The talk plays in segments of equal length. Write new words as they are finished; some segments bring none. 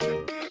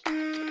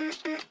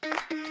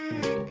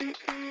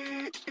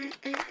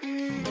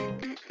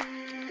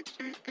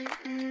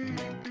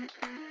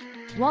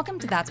Welcome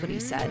to That's What He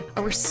Said,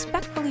 a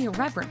respectfully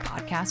irreverent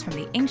podcast from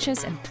the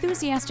anxious,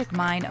 enthusiastic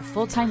mind of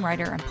full-time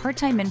writer and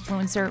part-time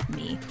influencer,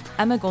 me,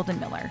 Emma Golden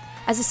Miller.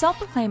 As a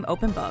self-proclaimed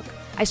open book,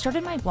 I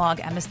started my blog,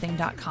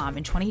 emmasthing.com,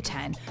 in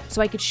 2010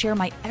 so I could share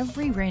my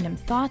every random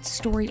thought,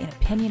 story, and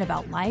opinion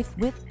about life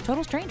with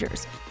total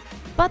strangers.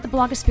 But the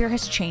blogosphere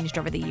has changed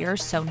over the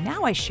years, so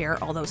now I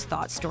share all those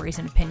thoughts, stories,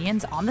 and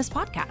opinions on this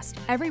podcast.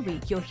 Every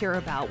week, you'll hear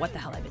about what the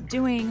hell I've been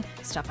doing,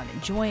 stuff I'm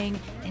enjoying,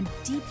 and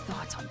deep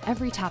thoughts on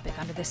every topic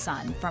under the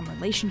sun, from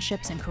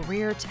relationships and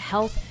career to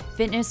health,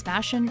 fitness,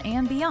 fashion,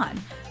 and beyond.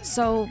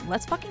 So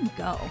let's fucking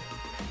go.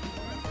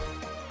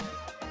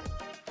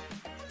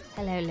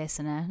 Hello,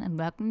 listener, and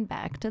welcome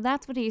back to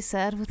That's What He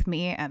Said with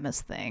me,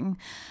 Emma's Thing.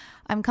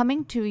 I'm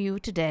coming to you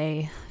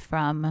today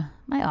from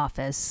my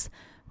office,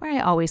 where I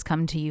always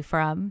come to you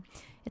from.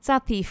 It's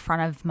at the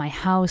front of my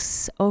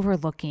house,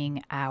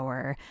 overlooking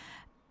our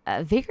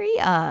very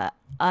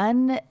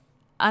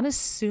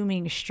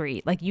unassuming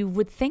street. Like, you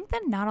would think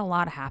that not a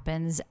lot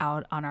happens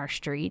out on our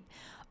street,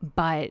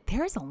 but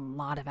there's a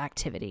lot of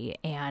activity.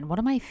 And one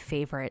of my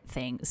favorite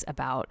things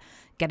about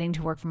getting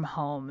to work from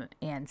home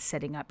and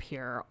sitting up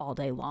here all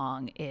day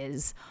long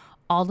is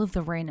all of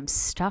the random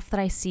stuff that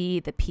I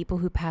see, the people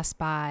who pass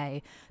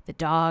by, the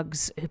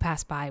dogs who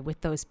pass by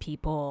with those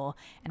people,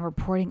 and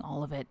reporting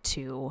all of it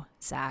to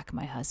Zach,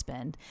 my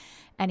husband.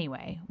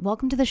 Anyway,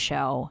 welcome to the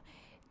show.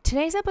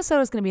 Today's episode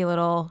is going to be a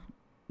little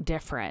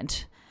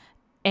different.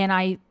 And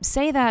I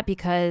say that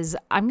because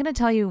I'm going to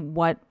tell you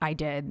what I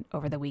did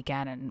over the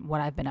weekend and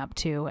what I've been up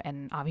to,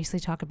 and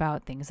obviously talk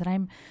about things that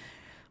I'm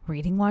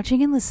reading,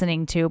 watching, and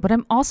listening to. But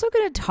I'm also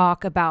going to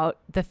talk about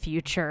the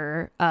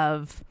future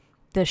of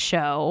the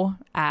show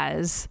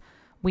as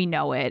we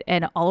know it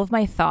and all of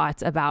my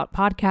thoughts about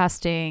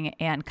podcasting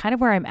and kind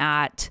of where I'm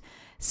at,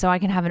 so I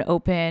can have an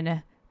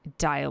open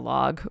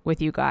dialogue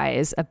with you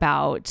guys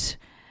about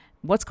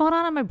what's going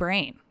on in my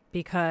brain,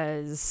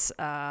 because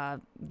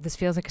this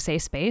feels like a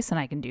safe space and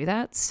I can do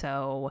that.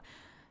 So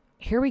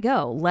here we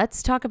go.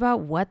 Let's talk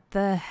about what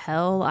the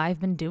hell I've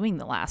been doing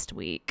the last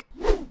week.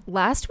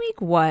 Last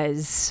week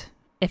was,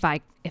 if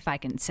I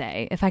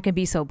can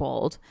be so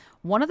bold,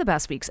 one of the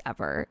best weeks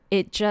ever.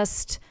 It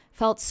just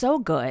felt so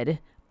good.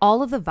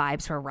 All of the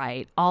vibes were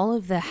right. All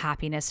of the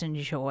happiness and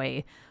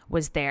joy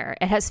was there.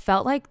 It has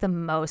felt like the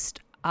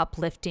most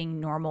uplifting,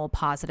 normal,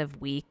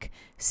 positive week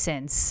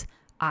since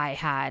I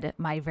had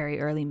my very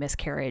early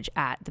miscarriage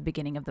at the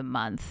beginning of the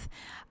month.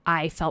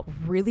 I felt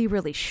really,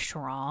 really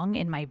strong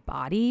in my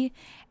body.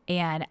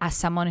 And as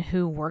someone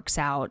who works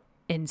out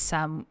in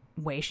some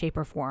way, shape,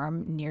 or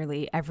form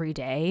nearly every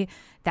day,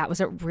 that was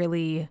a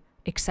really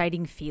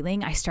exciting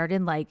feeling. I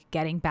started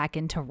getting back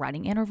into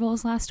running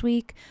intervals last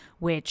week,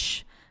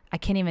 which I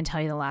can't even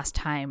tell you the last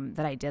time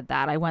that I did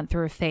that. I went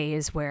through a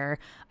phase where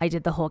I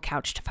did the whole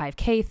couch to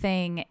 5K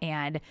thing,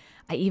 and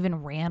I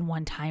even ran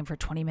one time for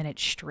 20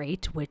 minutes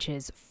straight, which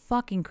is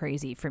fucking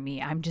crazy for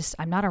me. I'm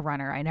not a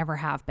runner. I never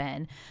have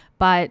been.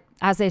 But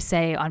as they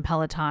say on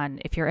Peloton,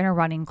 if you're in a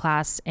running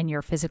class and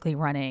you're physically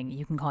running,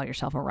 you can call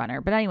yourself a runner.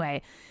 But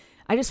anyway,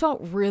 I just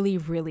felt really,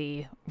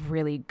 really,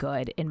 really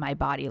good in my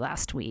body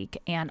last week.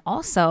 And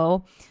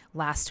also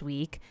last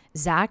week,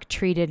 Zach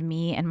treated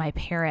me and my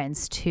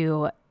parents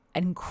to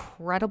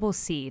incredible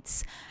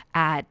seats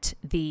at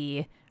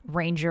the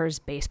Rangers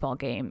baseball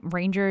game.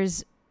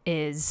 Rangers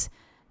is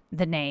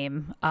the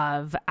name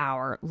of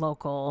our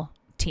local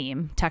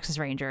team, Texas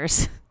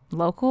Rangers.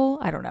 Local?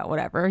 I don't know,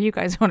 whatever. You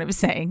guys know what I'm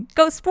saying.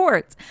 Go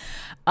sports.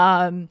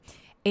 And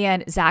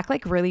Zach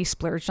really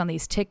splurged on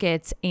these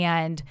tickets,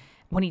 and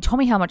when he told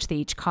me how much they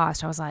each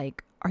cost, I was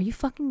like, are you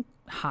fucking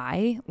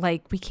high?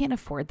 We can't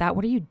afford that.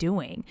 What are you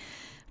doing?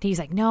 And he's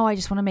like, no, I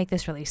just want to make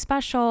this really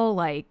special.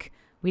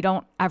 We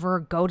don't ever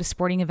go to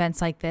sporting events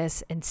like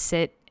this and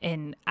sit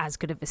in as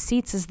good of a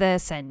seats as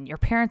this. And your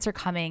parents are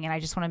coming, and I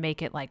just want to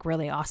make it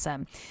really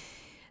awesome.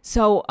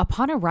 So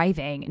upon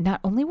arriving, not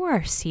only were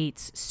our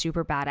seats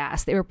super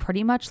badass, they were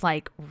pretty much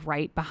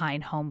right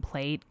behind home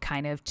plate,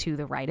 kind of to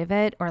the right of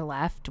it or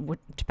left,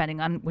 depending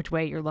on which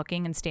way you're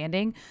looking and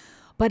standing.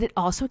 But it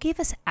also gave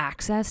us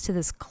access to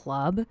this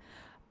club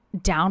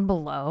down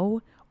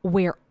below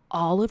where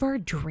all of our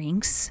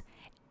drinks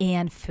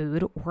and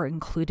food were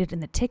included in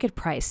the ticket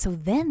price. So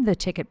then the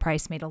ticket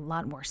price made a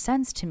lot more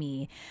sense to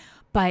me.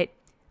 But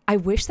I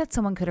wish that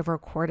someone could have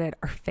recorded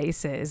our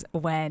faces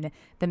when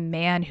the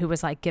man who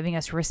was giving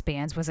us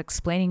wristbands was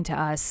explaining to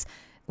us,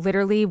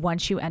 literally,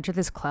 once you enter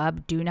this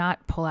club, do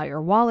not pull out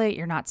your wallet.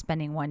 You're not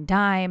spending one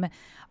dime.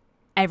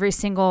 Every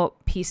single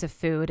piece of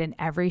food and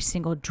every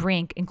single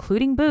drink,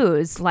 including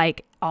booze,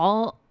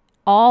 all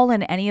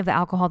and any of the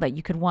alcohol that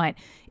you could want,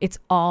 it's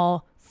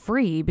all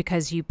free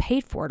because you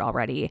paid for it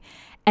already.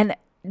 And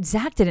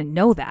Zach didn't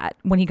know that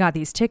when he got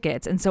these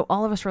tickets. And so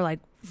all of us were like,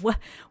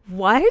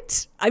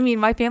 what? I mean,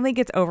 my family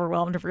gets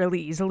overwhelmed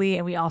really easily,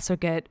 and we also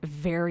get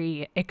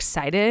very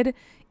excited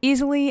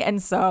easily.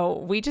 And so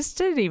we just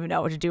didn't even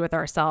know what to do with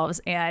ourselves.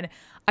 And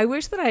I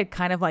wish that I had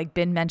kind of like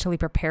been mentally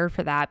prepared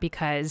for that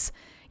because,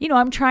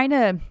 I'm trying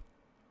to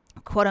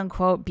quote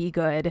unquote be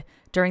good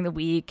during the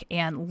week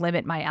and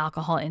limit my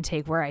alcohol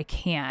intake where I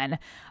can.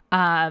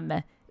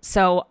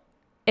 So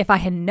if I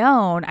had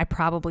known, I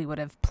probably would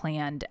have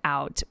planned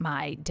out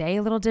my day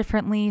a little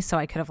differently so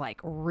I could have like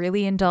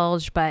really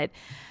indulged. But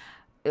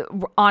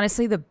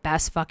honestly, the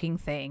best fucking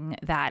thing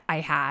that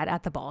I had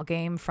at the ball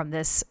game from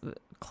this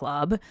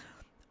club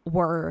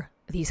were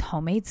these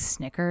homemade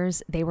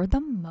Snickers. They were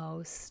the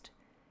most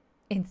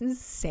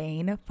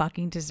insane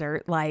fucking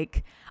dessert.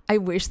 Like, I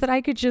wish that I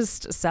could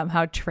just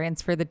somehow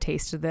transfer the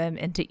taste of them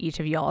into each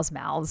of y'all's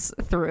mouths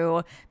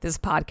through this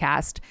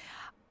podcast.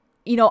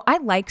 I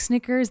like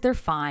Snickers. They're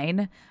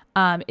fine.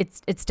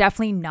 It's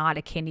definitely not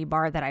a candy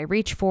bar that I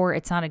reach for.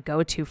 It's not a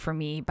go-to for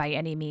me by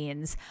any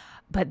means.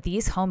 But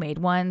these homemade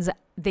ones,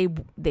 they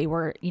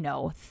were,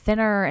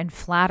 thinner and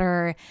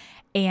flatter,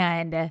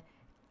 and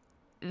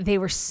they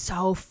were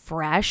so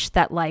fresh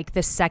that like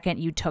the second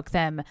you took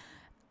them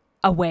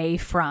away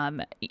from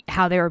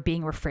how they were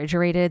being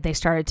refrigerated, they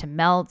started to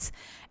melt.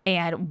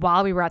 And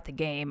while we were at the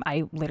game,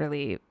 I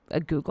literally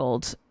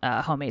Googled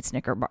homemade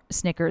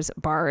Snickers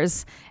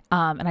bars,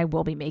 and I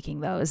will be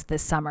making those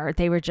this summer.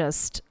 They were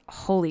just,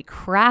 holy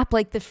crap,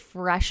 like the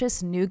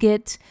freshest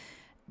nougat,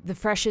 the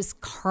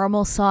freshest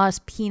caramel sauce,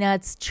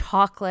 peanuts,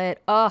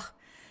 chocolate. Oh,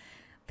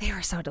 they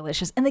were so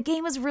delicious. And the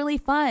game was really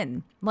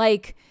fun.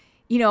 Like,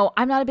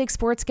 I'm not a big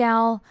sports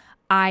gal.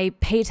 I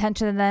pay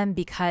attention to them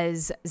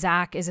because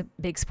Zach is a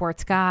big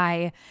sports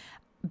guy.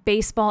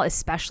 Baseball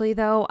especially,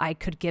 though, I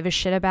could give a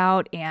shit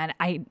about, and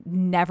I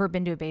never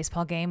been to a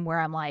baseball game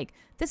where I'm like,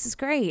 this is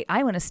great,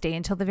 I want to stay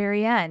until the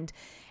very end.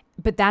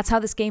 But that's how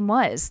this game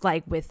was,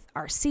 like with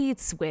our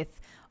seats, with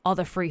all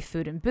the free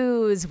food and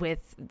booze,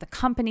 with the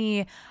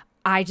company.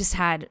 I just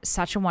had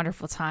such a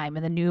wonderful time.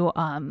 In the new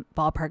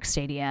ballpark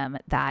stadium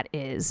that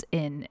is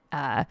in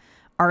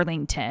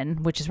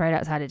Arlington, which is right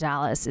outside of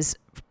Dallas, is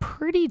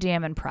pretty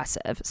damn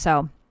impressive.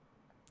 So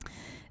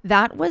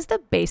that was the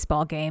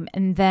baseball game.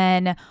 And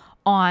then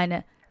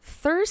on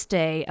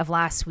Thursday of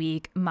last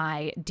week,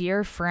 my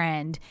dear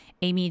friend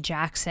Amy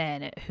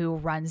Jackson, who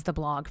runs the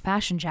blog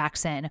Fashion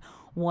Jackson,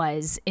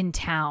 was in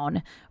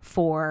town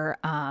for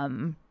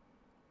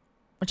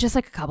just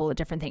like a couple of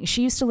different things.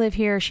 She used to live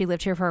here. She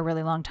lived here for a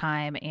really long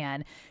time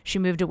and she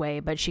moved away,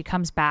 but she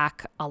comes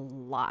back a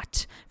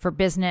lot for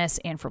business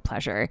and for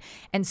pleasure.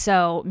 And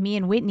so me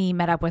and Whitney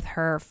met up with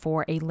her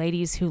for a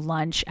ladies who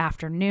lunch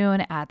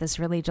afternoon at this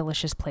really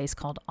delicious place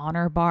called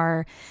Honor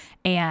Bar.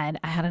 And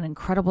I had an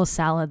incredible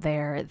salad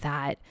there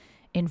that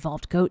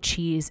involved goat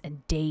cheese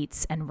and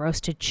dates and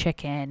roasted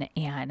chicken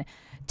and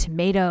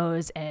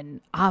tomatoes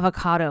and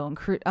avocado and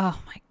crude. Oh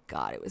my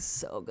God, it was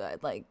so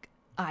good. Like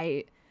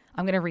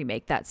I'm going to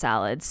remake that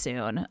salad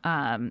soon.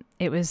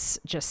 It was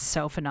just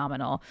so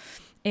phenomenal.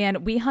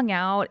 And we hung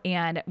out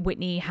and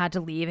Whitney had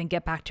to leave and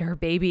get back to her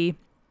baby.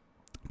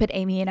 But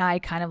Amy and I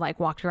kind of like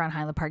walked around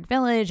Highland Park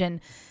Village and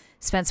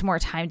spent some more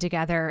time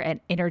together and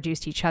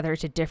introduced each other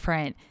to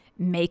different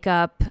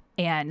makeup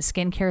and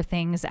skincare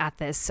things at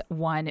this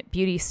one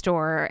beauty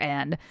store.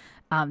 And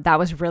that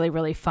was really,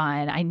 really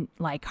fun. I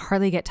like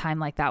hardly get time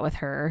like that with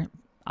her,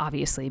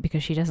 obviously,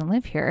 because she doesn't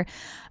live here.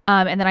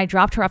 And then I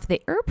dropped her off at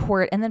the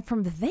airport. And then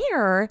from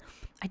there,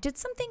 I did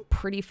something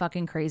pretty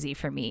fucking crazy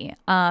for me.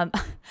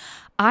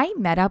 I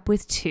met up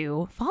with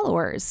two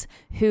followers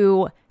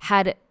who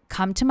had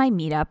come to my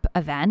meetup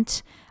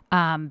event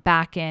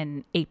back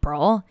in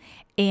April.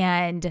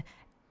 And,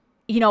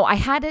 I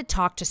had to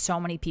talk to so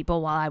many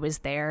people while I was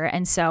there.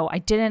 And so I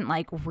didn't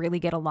like really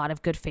get a lot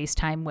of good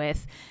FaceTime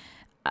with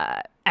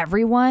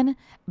everyone.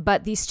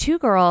 But these two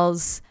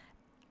girls,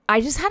 I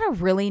just had a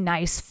really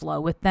nice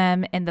flow with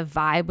them and the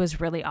vibe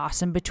was really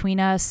awesome between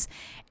us.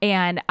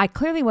 And I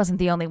clearly wasn't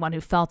the only one who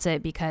felt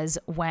it because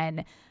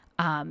when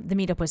the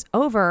meetup was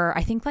over,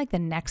 I think like the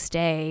next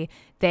day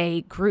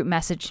they group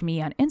messaged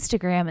me on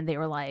Instagram and they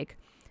were like,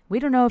 we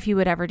don't know if you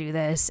would ever do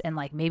this. And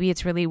like, maybe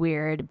it's really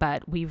weird,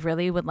 but we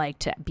really would like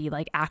to be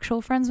like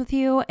actual friends with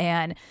you.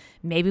 And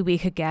maybe we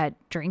could get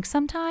drinks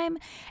sometime.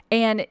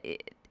 And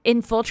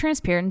in full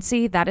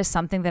transparency, that is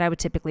something that I would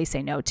typically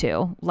say no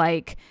to.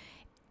 Like,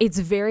 it's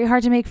very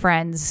hard to make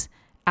friends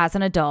as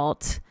an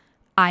adult.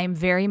 I'm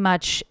very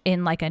much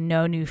in like a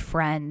no new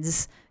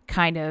friends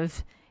kind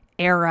of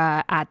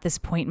era at this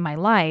point in my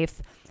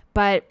life.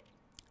 But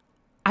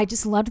I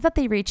just loved that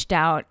they reached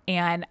out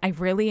and I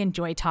really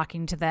enjoyed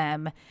talking to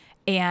them.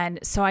 And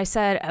so I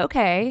said,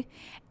 okay.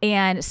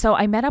 And so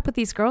I met up with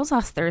these girls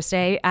last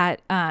Thursday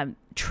at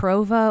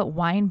Trova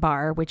Wine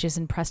Bar, which is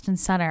in Preston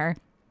Center.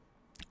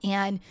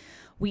 And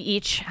we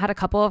each had a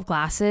couple of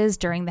glasses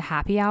during the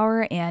happy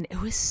hour and it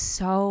was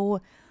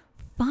so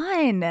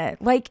fun.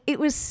 Like, it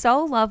was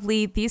so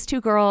lovely. These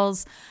two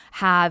girls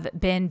have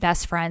been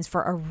best friends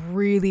for a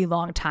really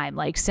long time,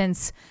 like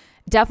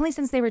definitely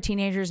since they were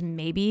teenagers,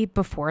 maybe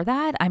before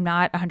that. I'm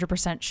not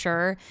 100%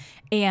 sure.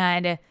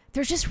 And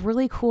they're just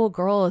really cool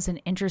girls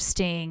and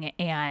interesting.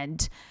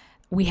 And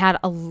we had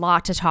a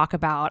lot to talk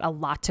about, a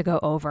lot to go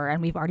over,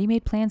 and we've already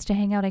made plans to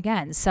hang out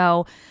again.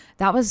 So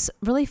that was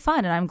really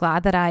fun. And I'm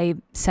glad that I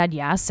said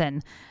yes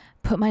and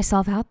put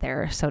myself out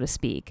there, so to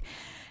speak.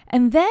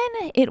 And then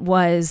it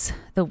was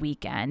the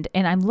weekend,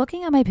 and I'm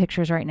looking at my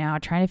pictures right now,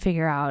 trying to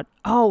figure out,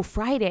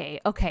 Friday.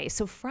 Okay,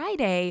 so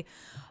Friday,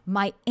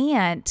 my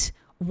aunt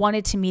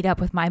wanted to meet up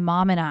with my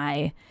mom and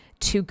I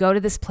to go to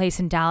this place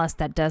in Dallas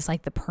that does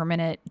like the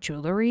permanent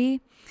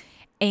jewelry.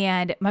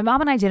 And my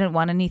mom and I didn't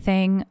want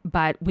anything,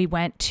 but we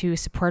went to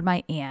support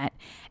my aunt.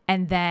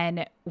 And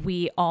then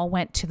we all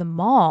went to the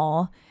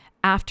mall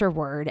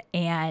afterward,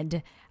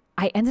 and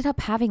I ended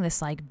up having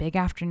this like big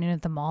afternoon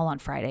at the mall on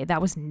Friday.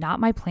 That was not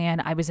my plan.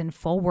 I was in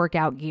full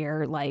workout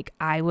gear. Like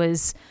I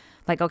was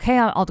like, okay,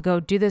 I'll go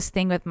do this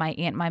thing with my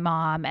aunt and my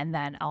mom, and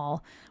then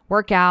I'll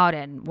work out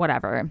and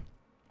whatever.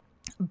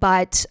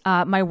 But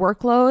my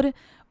workload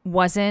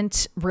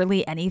wasn't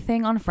really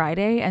anything on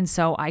Friday. And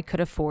so I could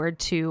afford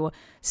to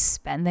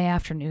spend the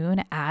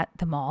afternoon at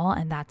the mall.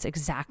 And that's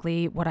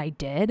exactly what I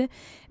did.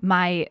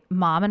 My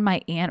mom and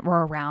my aunt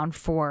were around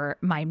for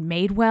my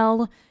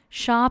Madewell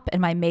shop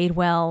and my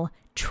Madewell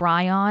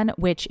try on,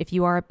 which if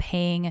you are a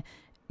paying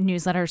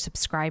newsletter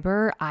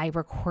subscriber, I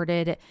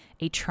recorded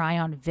a try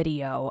on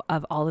video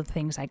of all the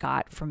things I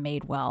got from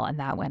Madewell, and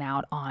that went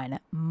out on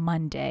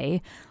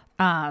Monday.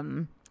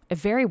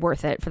 Very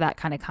worth it for that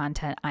kind of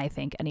content, I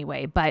think,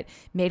 anyway. But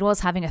Madewell is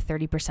having a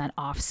 30%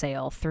 off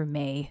sale through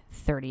May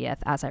 30th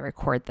as I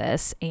record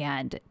this.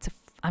 And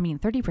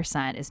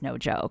 30% is no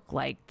joke.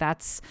 Like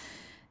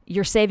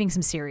you're saving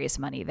some serious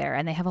money there.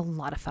 And they have a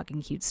lot of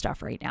fucking cute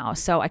stuff right now.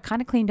 So I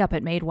kind of cleaned up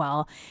at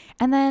Madewell.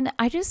 And then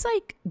I just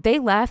they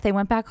left, they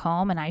went back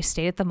home, and I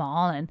stayed at the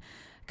mall and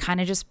kind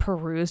of just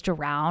perused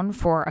around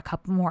for a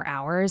couple more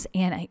hours.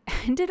 And I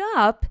ended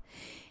up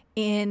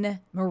in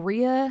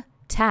Maria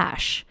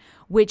Tash,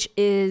 which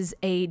is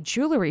a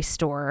jewelry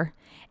store.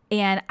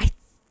 And I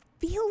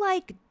feel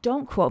like,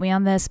 don't quote me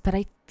on this, but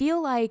I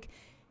feel like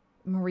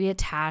Maria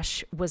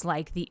Tash was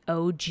like the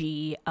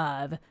OG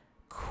of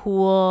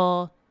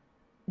cool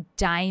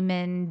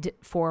diamond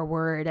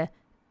forward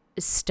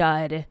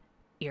stud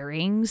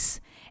earrings,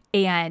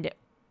 and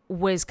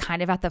was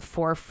kind of at the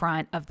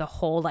forefront of the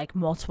whole like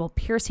multiple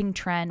piercing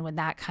trend when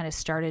that kind of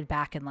started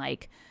back in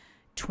like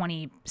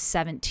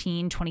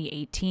 2017,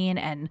 2018.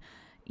 And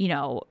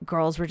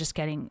girls were just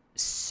getting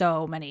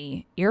so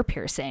many ear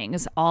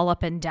piercings all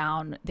up and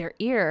down their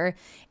ear.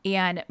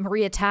 And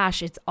Maria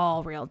Tash, it's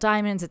all real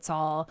diamonds. It's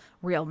all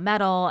real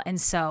metal. And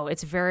so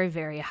it's very,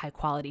 very high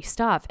quality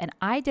stuff. And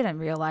I didn't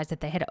realize that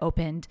they had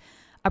opened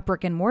a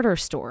brick and mortar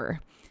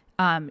store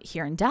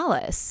here in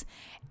Dallas.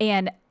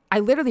 And I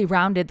literally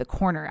rounded the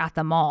corner at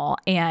the mall,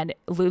 and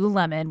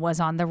Lululemon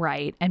was on the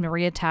right and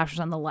Maria Tash was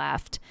on the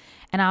left.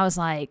 And I was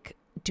like,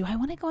 do I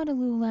want to go into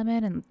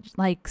Lululemon and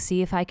like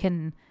see if I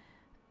can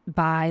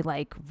buy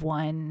like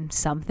one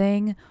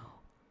something,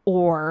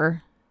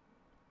 or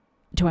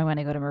do I want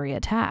to go to Maria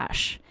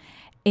Tash?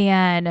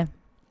 And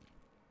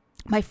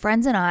my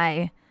friends and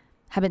I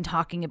have been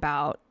talking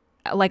about,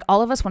 like,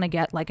 all of us want to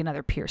get like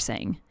another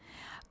piercing,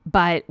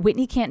 but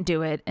Whitney can't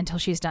do it until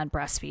she's done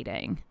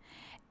breastfeeding.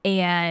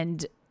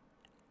 And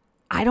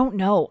I don't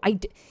know.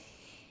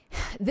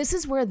 This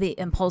is where the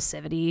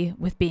impulsivity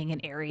with being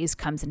an Aries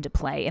comes into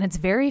play. And it's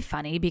very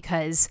funny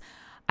because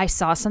I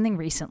saw something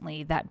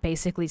recently that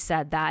basically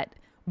said that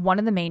one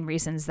of the main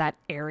reasons that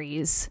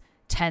Aries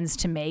tends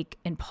to make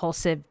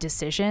impulsive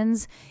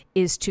decisions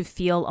is to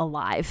feel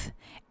alive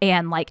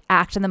and like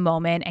act in the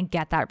moment and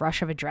get that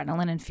rush of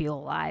adrenaline and feel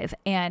alive.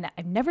 And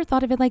I've never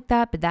thought of it like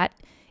that, but that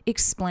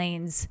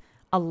explains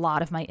a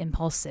lot of my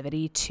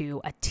impulsivity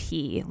to a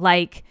T.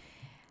 Like,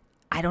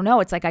 I don't know.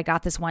 It's like I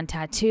got this one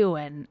tattoo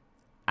and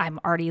I'm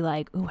already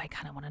like, ooh, I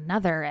kind of want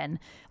another. And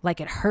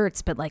like it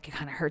hurts, but like it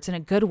kind of hurts in a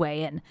good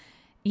way. And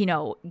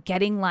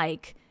getting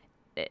like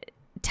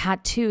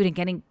tattooed and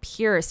getting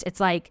pierced, it's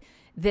like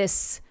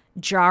this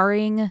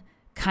jarring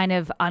kind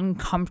of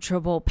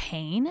uncomfortable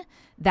pain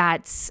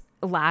that's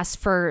lasts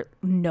for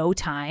no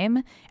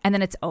time and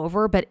then it's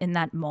over. But in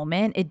that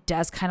moment, it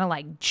does kind of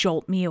like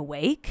jolt me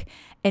awake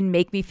and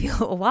make me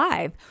feel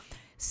alive.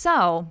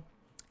 So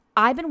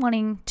I've been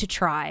wanting to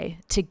try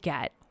to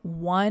get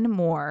one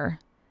more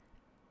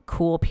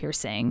cool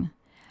piercing.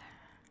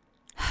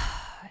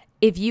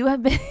 If you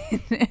have been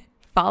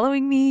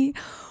following me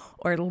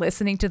or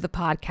listening to the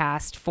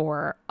podcast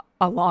for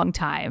a long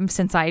time,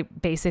 since I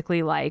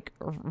basically like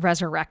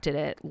resurrected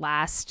it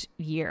last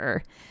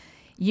year,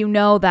 you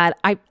know that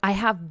I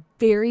have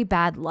very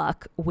bad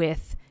luck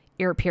with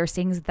ear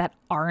piercings that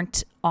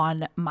aren't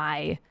on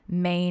my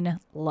main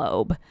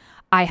lobe.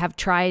 I have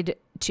tried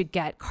to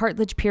get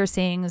cartilage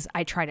piercings.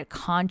 I tried a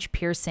conch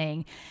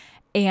piercing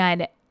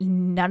and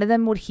none of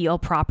them would heal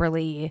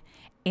properly.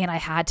 And I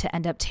had to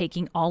end up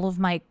taking all of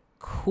my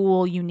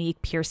cool,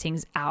 unique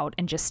piercings out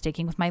and just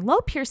sticking with my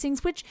lobe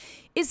piercings, which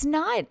is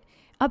not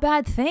a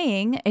bad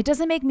thing. It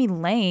doesn't make me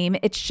lame.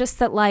 It's just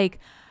that like,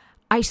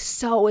 I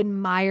so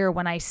admire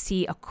when I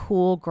see a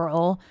cool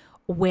girl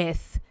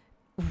with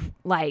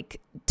like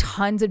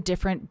tons of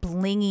different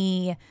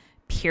blingy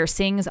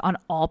piercings on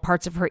all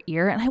parts of her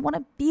ear. And I want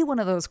to be one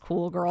of those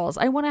cool girls.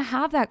 I want to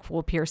have that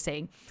cool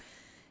piercing.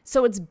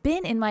 So it's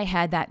been in my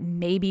head that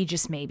maybe,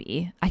 just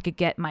maybe, I could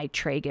get my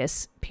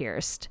tragus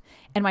pierced.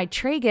 And my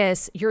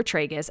tragus, your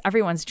tragus,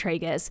 everyone's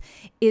tragus,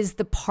 is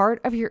the part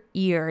of your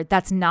ear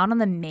that's not on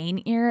the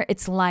main ear.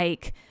 It's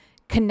like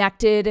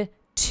connected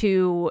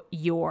to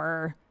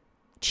your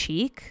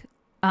cheek.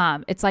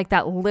 It's like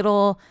that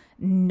little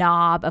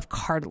knob of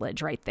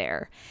cartilage right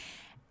there.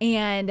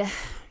 And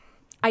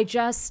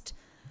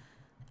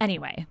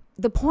anyway,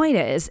 the point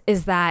is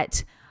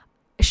that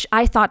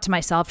I thought to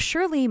myself,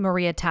 surely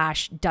Maria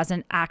Tash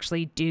doesn't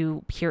actually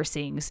do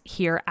piercings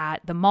here at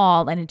the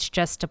mall, and it's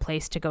just a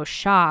place to go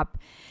shop.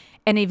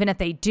 And even if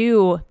they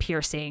do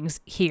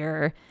piercings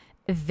here,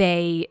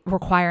 they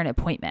require an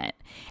appointment.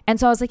 And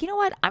so I was like, you know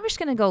what? I'm just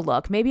going to go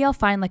look. Maybe I'll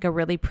find like a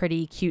really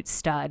pretty, cute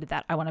stud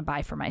that I want to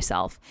buy for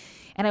myself.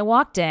 And I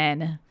walked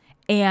in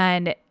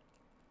and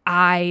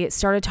I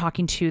started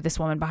talking to this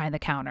woman behind the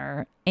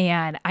counter,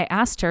 and I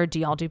asked her, do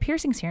y'all do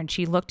piercings here? And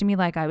she looked at me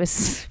like I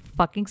was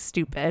fucking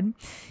stupid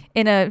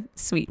in a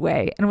sweet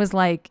way and was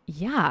like,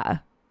 yeah,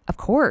 of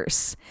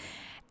course.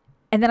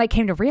 And then I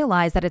came to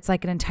realize that it's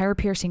like an entire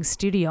piercing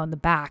studio in the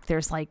back.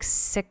 There's like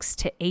 6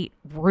 to 8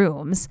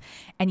 rooms,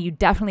 and you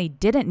definitely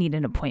didn't need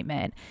an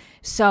appointment.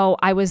 So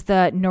I was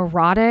the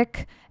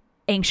neurotic,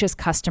 anxious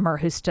customer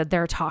who stood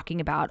there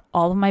talking about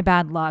all of my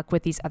bad luck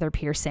with these other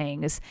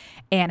piercings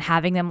and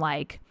having them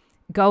like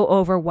go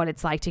over what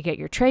it's like to get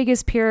your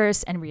tragus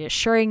pierced and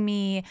reassuring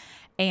me.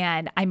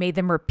 And I made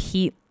them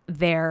repeat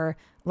their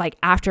like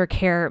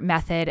aftercare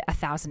method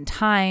 1,000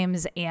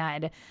 times.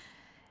 And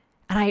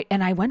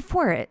I went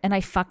for it, and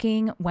I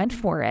fucking went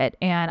for it.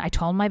 And I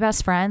told my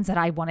best friends that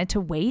I wanted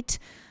to wait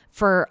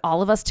for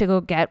all of us to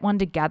go get one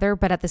together.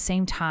 But at the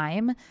same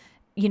time,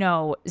 you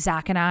know,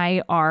 Zach and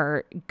I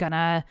are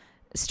gonna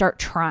start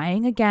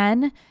trying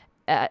again,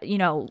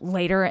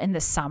 later in the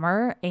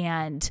summer.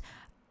 And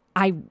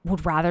I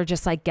would rather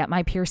just like get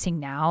my piercing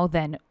now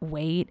than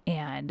wait.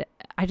 And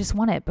I just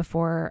want it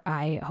before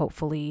I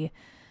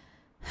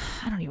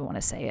I don't even want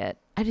to say it.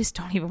 I just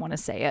don't even want to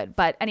say it.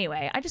 But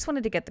anyway, I just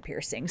wanted to get the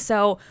piercing.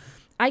 So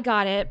I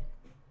got it,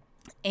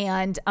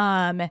 and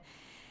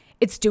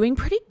it's doing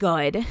pretty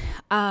good.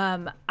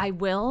 I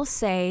will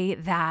say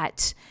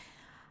that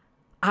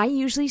I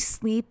usually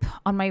sleep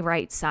on my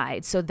right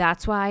side. So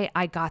that's why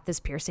I got this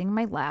piercing in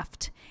my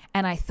left.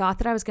 And I thought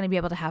that I was going to be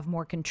able to have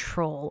more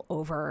control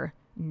over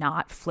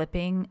not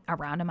flipping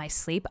around in my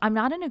sleep. I'm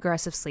not an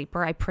aggressive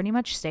sleeper. I pretty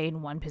much stay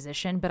in one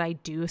position, but I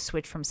do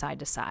switch from side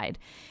to side.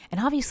 And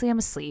obviously I'm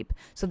asleep,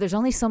 so there's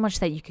only so much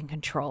that you can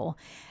control.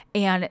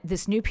 And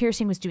this new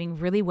piercing was doing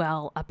really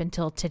well up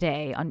until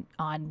today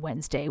on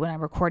Wednesday when I'm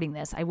recording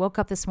this. I woke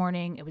up this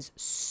morning, it was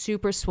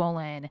super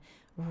swollen,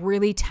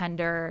 really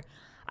tender.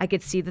 I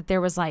could see that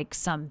there was like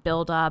some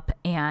buildup,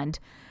 and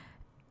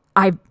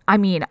I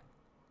mean,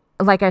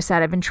 like I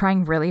said, I've been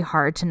trying really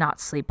hard to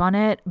not sleep on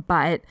it,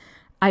 but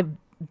I've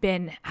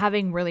been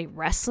having really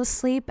restless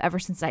sleep ever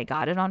since I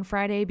got it on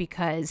Friday,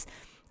 because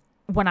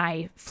when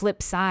I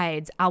flip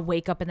sides, I'll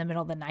wake up in the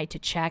middle of the night to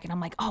check, and I'm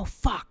like, oh,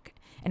 fuck,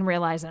 and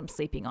realize that I'm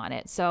sleeping on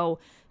it. So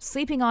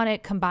sleeping on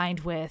it combined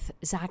with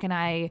Zach and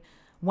I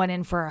went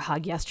in for a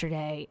hug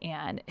yesterday,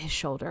 and his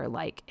shoulder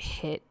like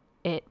hit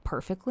it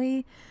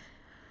perfectly.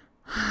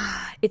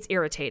 It's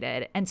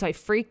irritated. And so I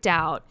freaked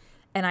out,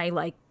 and I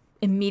like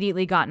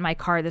immediately got in my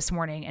car this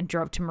morning and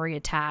drove to Maria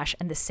Tash,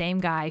 and the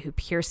same guy who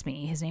pierced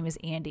me, his name is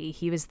Andy,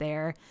 he was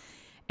there,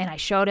 and I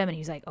showed him, and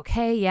he was like,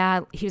 okay, yeah.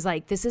 He was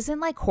like, this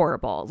isn't like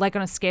horrible. Like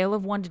on a scale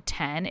of 1 to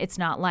 10, it's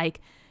not like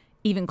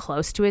even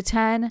close to a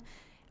 10,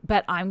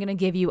 but I'm going to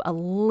give you a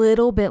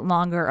little bit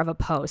longer of a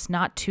post,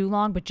 not too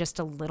long, but just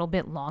a little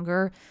bit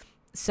longer.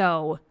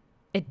 So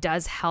it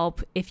does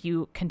help if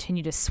you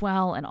continue to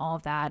swell and all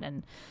of that.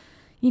 And,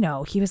 you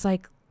know, he was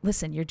like,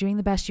 listen, you're doing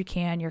the best you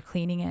can. You're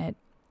cleaning it.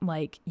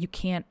 Like, you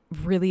can't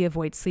really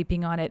avoid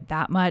sleeping on it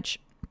that much.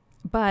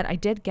 But I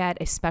did get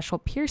a special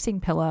piercing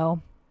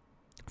pillow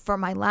for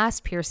my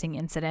last piercing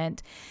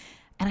incident,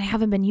 and I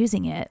haven't been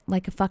using it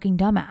like a fucking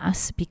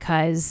dumbass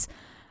because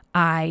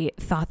I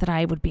thought that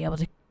I would be able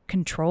to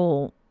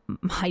control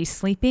my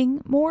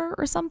sleeping more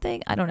or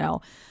something. I don't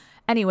know.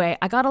 Anyway,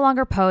 I got a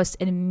longer post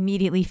and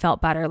immediately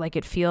felt better. Like,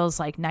 it feels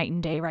like night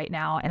and day right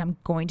now. And I'm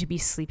going to be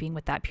sleeping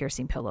with that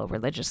piercing pillow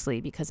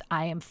religiously because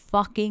I am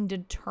fucking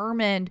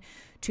determined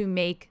to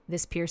make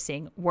this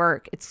piercing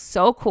work. It's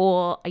so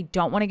cool. I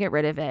don't want to get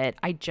rid of it.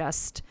 I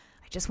just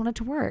want it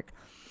to work.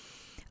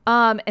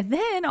 And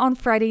then on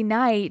Friday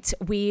night,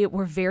 we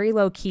were very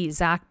low key.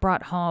 Zach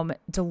brought home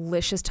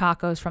delicious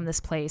tacos from this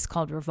place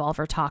called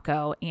Revolver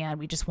Taco, and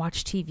we just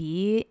watched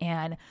TV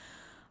and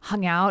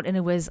hung out, and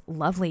it was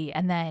lovely.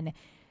 And then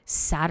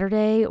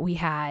Saturday, we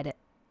had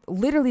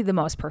literally the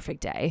most perfect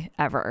day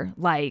ever.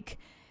 Like,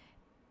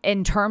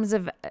 in terms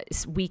of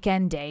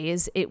weekend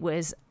days, it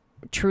was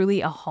truly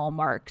a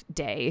hallmark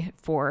day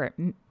for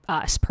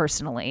us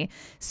personally.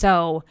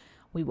 So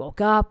we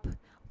woke up,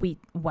 We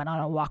went on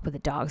a walk with the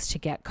dogs to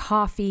get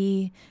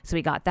coffee. So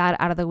we got that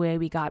out of the way.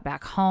 We got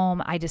back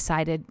home. I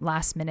decided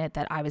last minute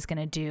that I was going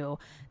to do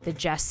the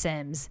Jess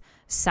Sims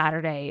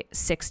Saturday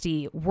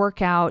 60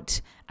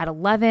 workout at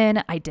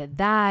 11. I did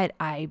that.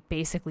 I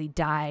basically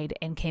died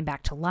and came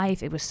back to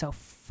life. It was so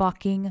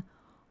fucking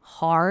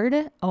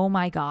hard. Oh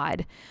my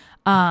God.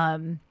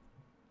 And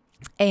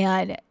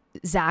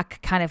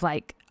Zach kind of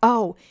like,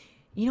 oh,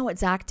 you know what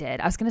Zach did?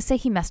 I was going to say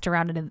he messed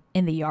around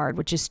in the yard,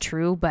 which is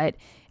true, but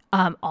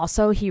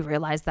also he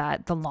realized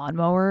that the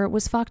lawnmower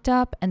was fucked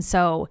up. And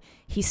so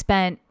he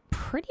spent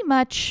pretty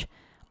much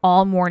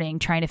all morning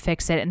trying to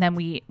fix it. And then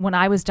when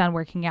I was done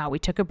working out, we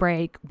took a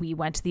break. We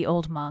went to the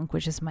Old Monk,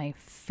 which is my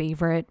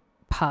favorite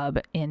pub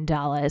in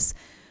Dallas.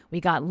 We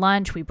got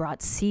lunch. We brought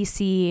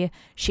Cece.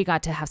 She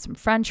got to have some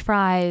French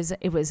fries.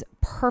 It was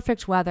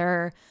perfect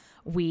weather.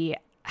 We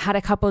had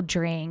a couple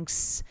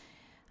drinks.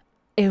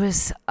 It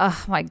was,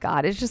 oh my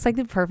God, it's just like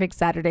the perfect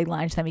Saturday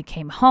lunch. Then we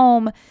came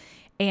home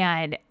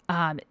and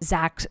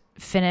Zach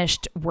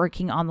finished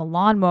working on the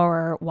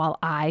lawnmower while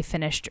I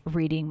finished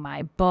reading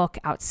my book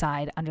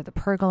outside under the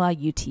pergola,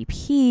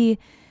 UTP.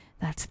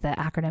 That's the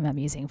acronym I'm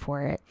using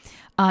for it.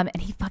 And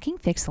he fucking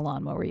fixed the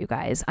lawnmower, you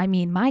guys. I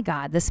mean, my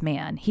God, this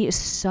man, he is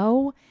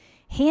so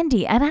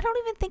handy. And I don't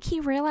even think he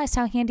realized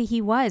how handy he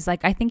was.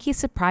 Like, I think he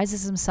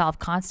surprises himself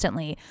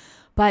constantly,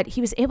 but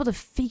he was able to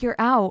figure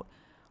out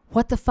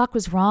what the fuck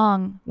was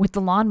wrong with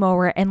the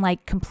lawnmower and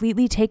like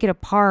completely take it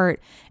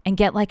apart and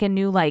get like a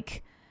new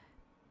like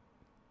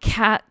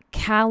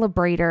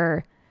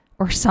calibrator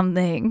or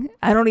something.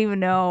 I don't even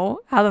know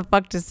how the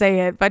fuck to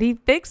say it, but he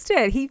fixed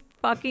it. He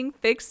fucking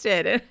fixed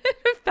it. It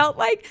felt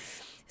like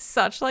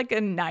such like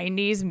a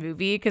 90s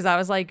movie because I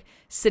was like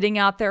sitting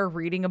out there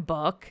reading a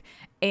book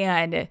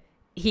and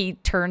he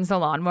turns the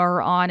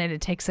lawnmower on and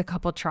it takes a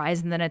couple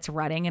tries and then it's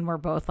running and we're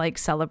both like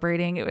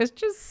celebrating. It was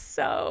just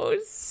so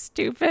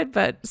stupid,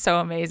 but so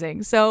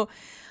amazing. So,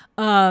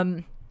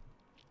 and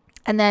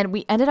then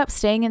we ended up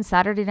staying in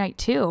Saturday night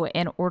too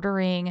and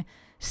ordering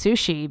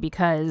sushi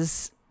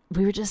because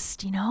we were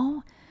just,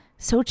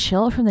 so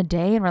chill from the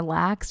day and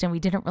relaxed and we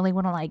didn't really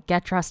want to like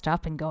get dressed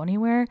up and go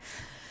anywhere.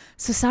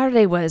 So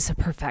Saturday was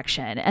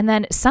perfection. And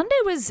then Sunday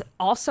was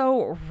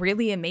also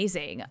really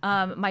amazing.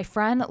 My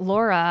friend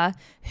Laura,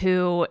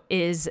 who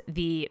is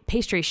the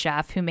pastry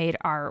chef who made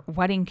our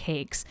wedding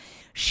cakes,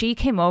 she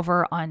came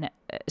over on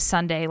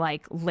Sunday,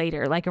 like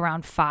later, like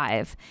around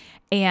 5.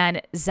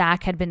 And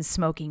Zach had been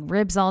smoking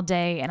ribs all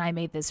day. And I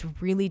made this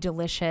really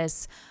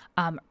delicious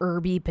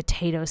herby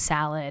potato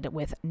salad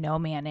with no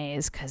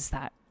mayonnaise because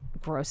that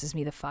grosses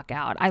me the fuck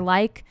out. I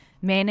like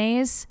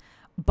mayonnaise,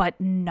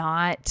 but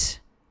not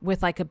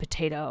with like a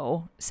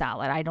potato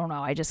salad. I don't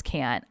know. I just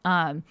can't.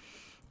 And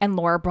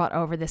Laura brought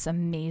over this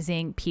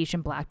amazing peach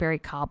and blackberry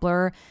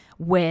cobbler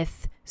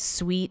with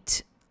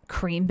sweet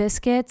cream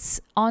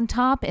biscuits on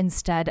top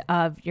instead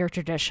of your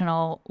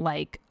traditional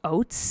like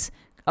oats,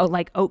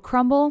 like oat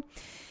crumble.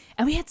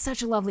 And we had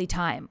such a lovely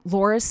time.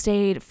 Laura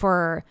stayed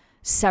for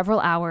several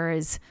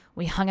hours.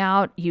 We hung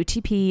out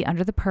UTP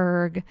under the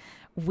perg.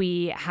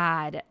 We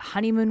had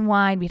honeymoon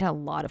wine. We had a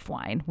lot of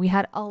wine. We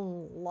had a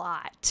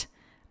lot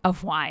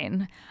of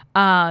wine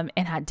and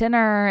had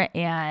dinner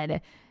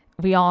and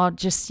we all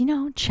just,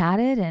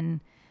 chatted and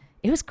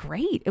it was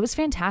great. It was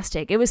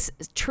fantastic. It was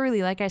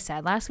truly, like I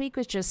said, last week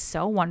was just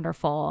so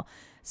wonderful,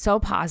 so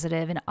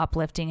positive and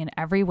uplifting in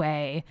every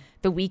way.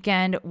 The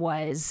weekend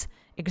was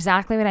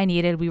exactly what I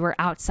needed. We were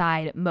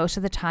outside most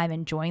of the time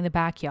enjoying the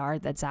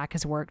backyard that Zach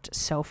has worked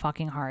so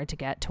fucking hard to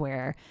get to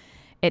where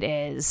it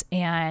is.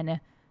 And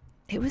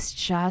it was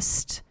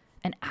just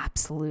an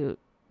absolute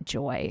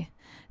joy.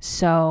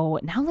 So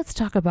now let's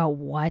talk about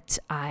what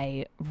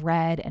I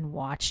read and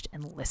watched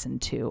and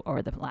listened to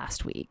over the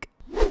last week.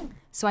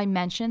 So I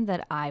mentioned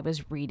that I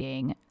was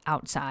reading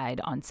outside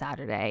on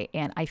Saturday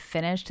and I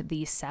finished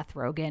the Seth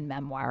Rogen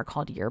memoir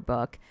called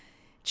Yearbook.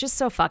 Just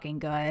so fucking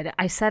good.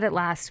 I said it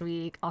last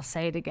week. I'll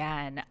say it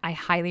again. I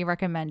highly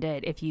recommend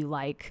it if you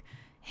like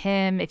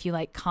him, if you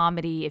like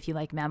comedy, if you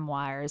like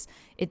memoirs.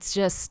 It's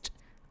just,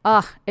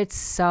 it's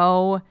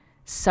so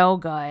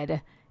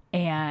good.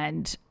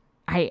 And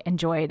I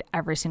enjoyed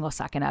every single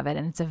second of it,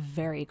 and it's a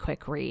very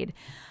quick read.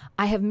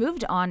 I have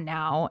moved on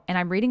now, and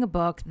I'm reading a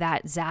book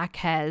that Zach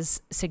has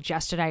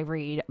suggested I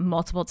read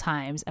multiple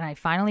times, and I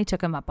finally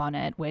took him up on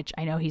it, which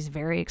I know he's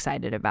very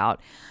excited about.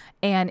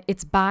 And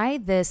it's by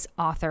this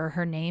author.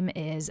 Her name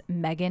is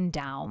Megan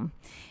Daum,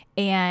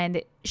 and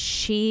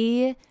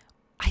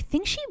I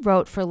think she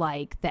wrote for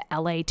like the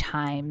LA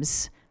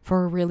Times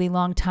for a really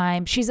long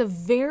time. She's a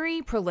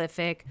very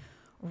prolific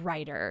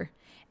writer.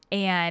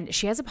 And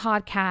she has a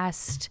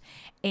podcast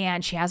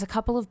and she has a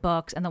couple of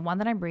books. And the one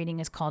that I'm reading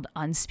is called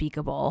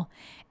Unspeakable.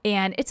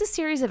 And it's a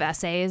series of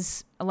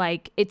essays.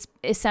 Like it's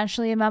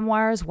essentially a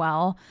memoir as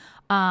well,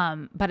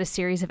 but a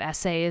series of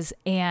essays.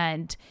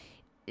 And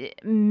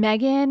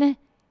Megan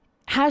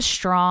has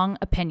strong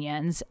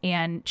opinions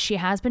and she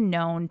has been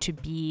known to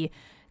be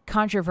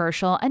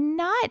controversial and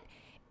not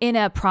in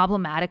a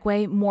problematic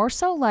way, more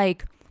so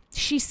like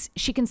she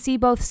can see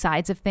both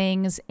sides of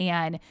things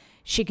and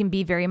she can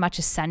be very much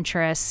a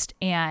centrist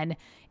and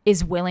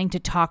is willing to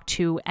talk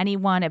to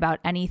anyone about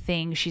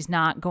anything. She's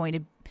not going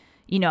to,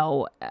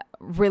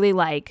 really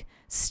like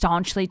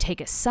staunchly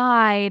take a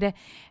side.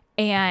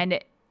 And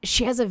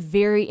she has a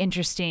very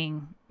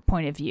interesting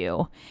point of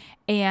view.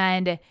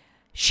 And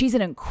she's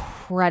an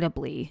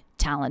incredibly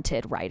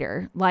talented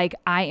writer. Like,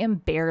 I am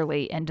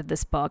barely into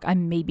this book.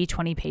 I'm maybe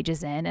 20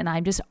 pages in, and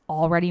I'm just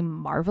already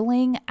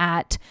marveling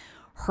at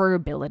her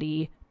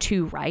ability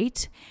to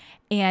write.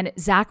 And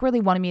Zach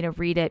really wanted me to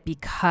read it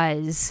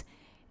because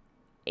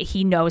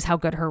he knows how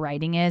good her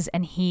writing is,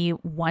 and he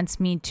wants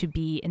me to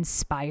be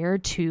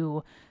inspired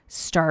to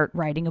start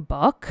writing a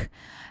book.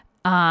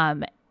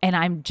 And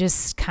I'm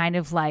just kind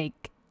of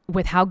like,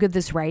 with how good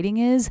this writing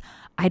is,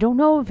 I don't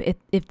know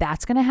if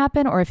that's going to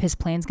happen, or if his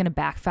plan's going to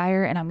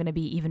backfire and I'm going to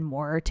be even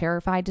more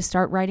terrified to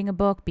start writing a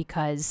book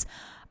because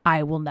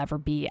I will never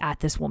be at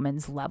this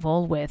woman's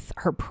level with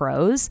her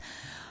prose.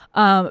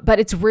 But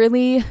it's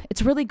really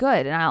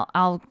good. And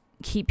I'll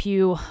keep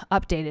you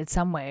updated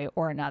some way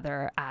or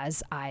another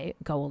as I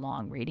go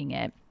along reading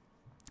it.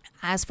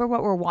 As for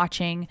what we're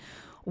watching,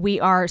 we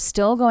are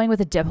still going with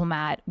The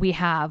Diplomat. We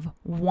have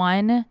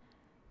one.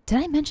 Did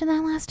I mention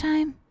that last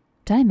time?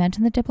 Did I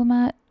mention The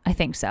Diplomat? I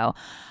think so.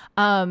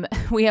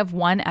 We have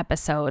one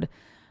episode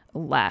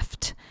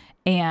left,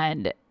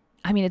 and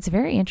I mean, it's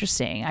very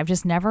interesting. I've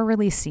just never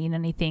really seen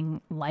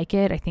anything like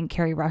it. I think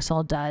Kerry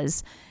Russell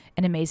does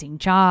an amazing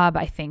job.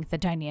 I think the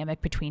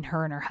dynamic between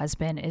her and her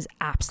husband is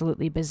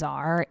absolutely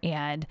bizarre,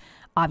 and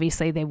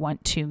obviously they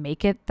want to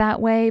make it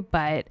that way,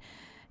 but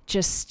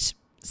just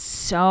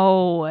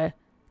so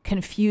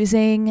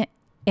confusing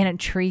and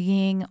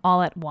intriguing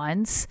all at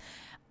once.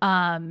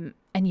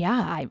 And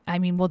yeah, I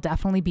mean, we'll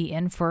definitely be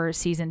in for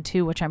season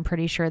 2, which I'm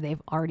pretty sure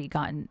they've already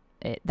gotten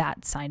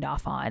that signed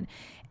off on,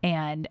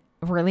 and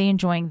really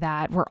enjoying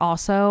that. We're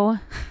also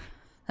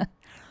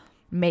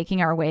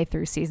making our way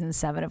through season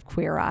 7 of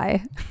Queer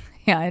Eye.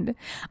 And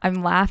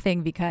I'm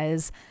laughing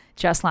because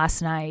just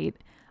last night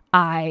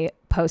I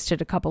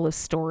posted a couple of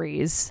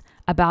stories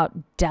about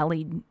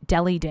Deli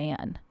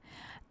Dan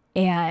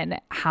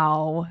and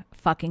how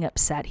fucking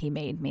upset he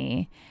made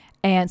me.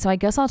 And so I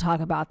guess I'll talk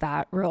about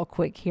that real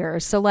quick here.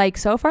 So like,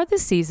 so far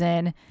this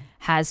season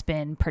has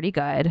been pretty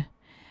good.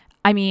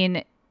 I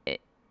mean,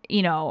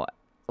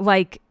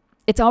 like,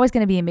 it's always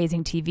going to be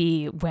amazing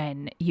TV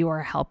when you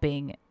are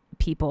helping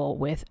people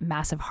with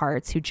massive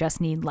hearts who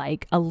just need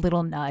like a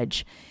little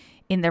nudge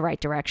in the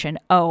right direction.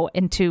 Oh,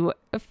 and to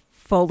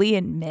fully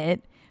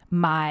admit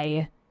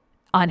my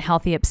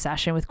unhealthy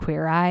obsession with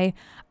Queer Eye,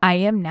 I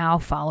am now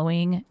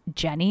following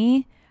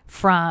Jenny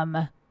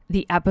from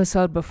the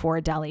episode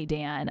before Deli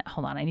Dan.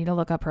 Hold on, I need to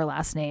look up her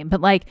last name.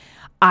 But like,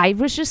 I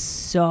was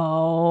just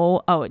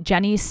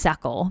Jenny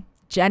Seckle.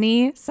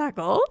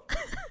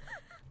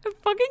 I'm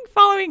fucking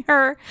following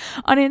her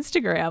on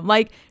Instagram.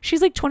 Like,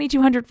 she's like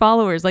 2,200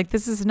 followers. Like,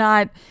 she's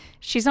not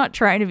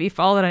trying to be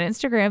followed on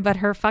Instagram, but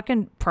her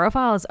fucking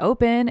profile is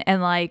open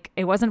and like,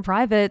 it wasn't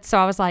private. So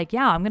I was like,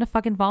 yeah, I'm going to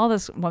fucking follow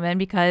this woman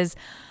because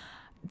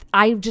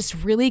I just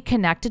really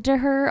connected to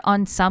her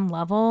on some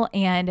level.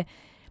 And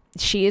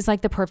she is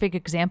like the perfect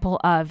example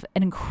of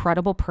an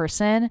incredible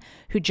person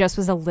who just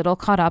was a little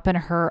caught up in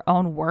her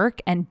own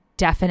work and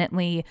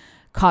definitely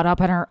caught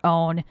up in her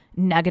own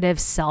negative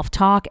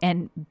self-talk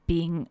and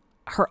being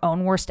her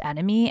own worst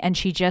enemy. And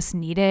she just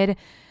needed,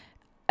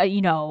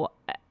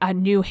 a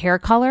new hair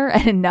color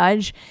and a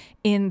nudge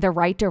in the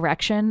right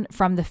direction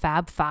from the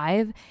Fab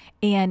Five.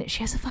 And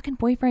she has a fucking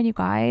boyfriend, you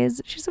guys.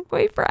 She's a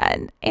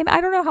boyfriend. And I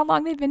don't know how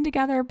long they've been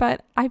together,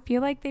 but I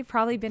feel like they've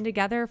probably been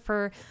together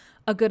for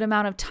a good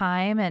amount of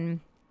time. And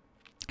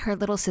her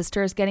little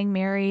sister is getting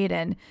married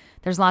and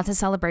there's lots of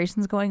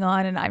celebrations going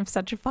on, and I'm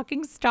such a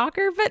fucking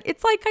stalker, but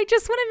it's like, I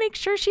just want to make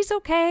sure she's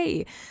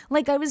okay.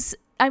 Like,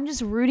 I'm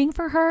just rooting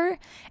for her,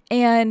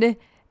 and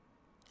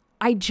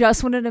I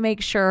just wanted to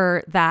make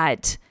sure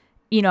that,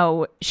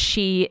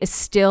 she is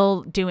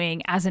still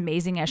doing as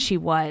amazing as she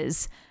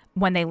was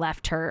when they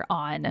left her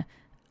on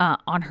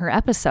her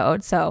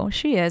episode. So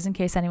she is, in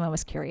case anyone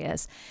was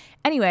curious.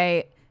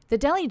 Anyway, the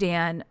Deli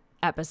Dan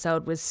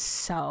episode was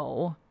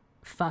so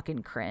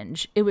fucking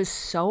cringe. It was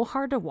so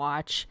hard to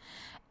watch.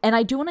 And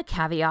I do want to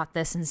caveat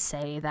this and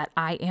say that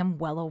I am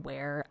well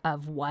aware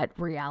of what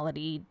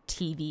reality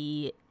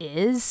TV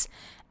is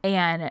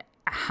and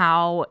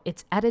how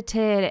it's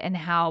edited and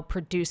how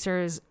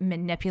producers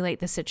manipulate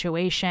the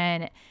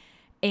situation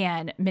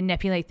and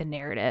manipulate the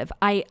narrative.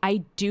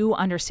 I do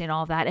understand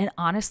all of that. And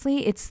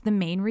honestly, it's the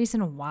main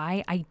reason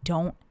why I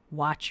don't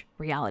watch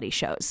reality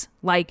shows.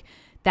 Like,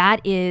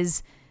 that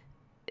is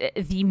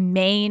the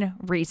main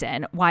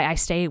reason why I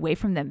stay away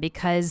from them,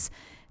 because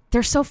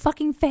they're so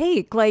fucking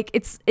fake. Like,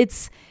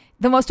 it's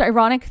the most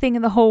ironic thing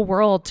in the whole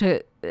world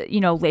to,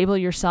 label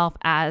yourself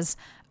as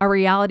a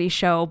reality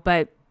show,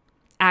 but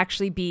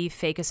actually be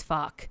fake as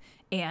fuck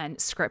and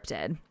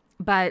scripted.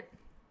 But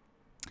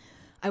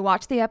I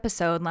watched the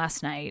episode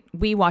last night.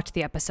 We watched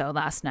the episode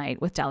last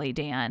night with Deli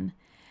Dan,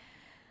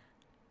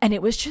 and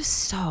it was just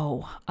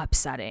so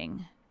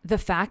upsetting. The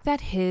fact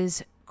that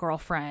his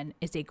girlfriend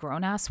is a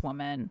grown-ass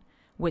woman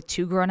with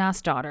 2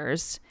 grown-ass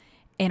daughters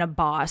and a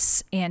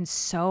boss, and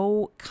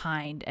so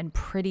kind and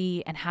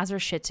pretty and has her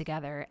shit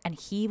together. And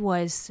he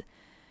was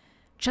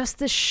just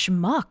this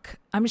schmuck.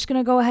 I'm just going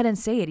to go ahead and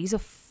say it. He's a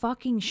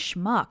fucking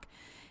schmuck.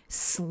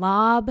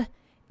 Slob,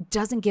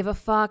 doesn't give a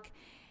fuck.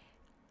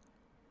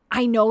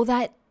 I know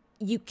that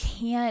you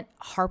can't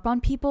harp on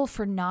people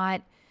for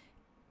not,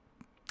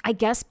 I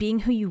guess, being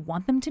who you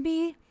want them to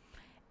be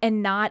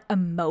and not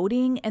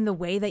emoting in the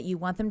way that you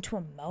want them to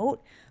emote.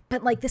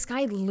 But like, this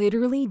guy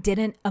literally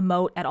didn't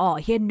emote at all.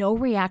 He had no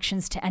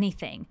reactions to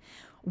anything.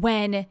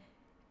 When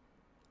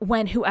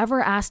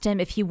whoever asked him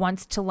if he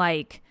wants to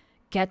like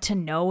get to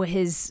know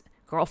his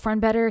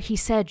girlfriend better, he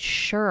said,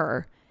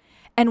 sure.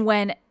 And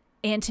when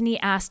Anthony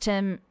asked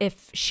him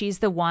if she's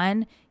the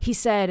one, he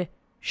said,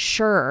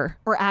 sure.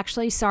 Or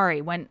actually,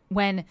 sorry,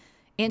 when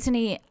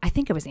Anthony, I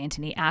think it was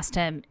Anthony, asked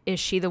him,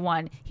 is she the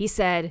one? He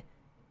said,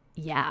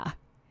 yeah.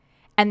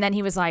 And then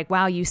he was like,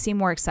 wow, you seem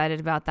more excited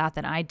about that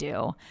than I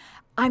do.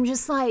 I'm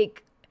just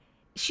like,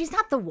 she's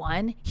not the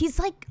one. He's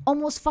like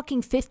almost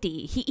fucking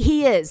 50.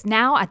 He is.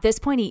 Now at this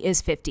point, he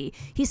is 50.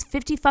 He's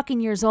 50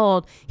 fucking years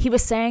old. He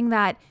was saying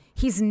that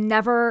he's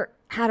never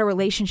had a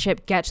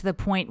relationship get to the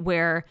point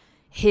where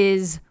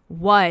his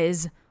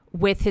was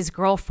with his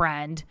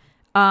girlfriend.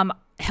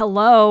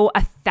 Hello,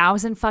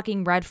 1,000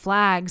 fucking red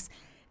flags.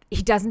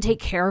 He doesn't take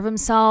care of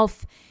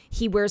himself.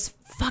 He wears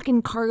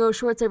fucking cargo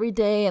shorts every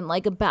day and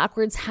like a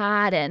backwards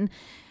hat and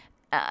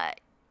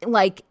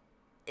like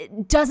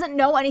doesn't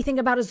know anything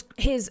about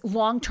his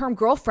long-term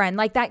girlfriend.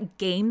 Like that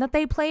game that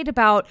they played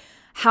about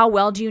how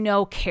well do you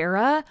know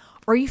Kara?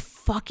 Are you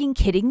fucking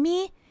kidding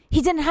me?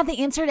 He didn't have the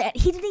answer to it.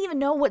 He didn't even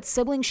know what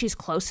sibling she's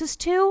closest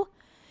to.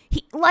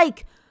 He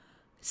like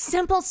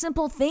simple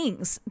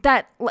things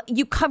that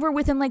you cover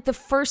within like the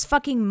first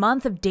fucking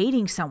month of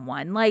dating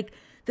someone. Like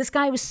this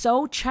guy was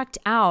so checked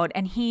out,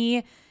 and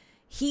he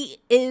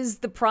is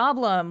the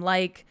problem.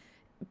 Like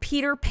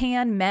Peter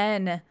Pan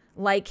men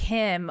like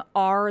him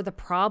are the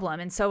problem.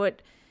 And so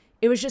it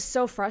was just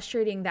so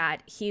frustrating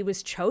that he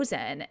was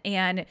chosen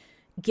and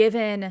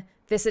given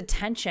this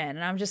attention.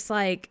 And I'm just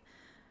like,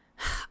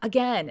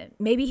 again,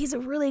 maybe he's a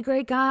really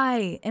great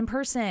guy in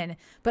person,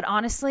 but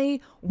honestly,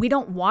 we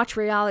don't watch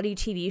reality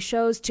TV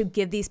shows to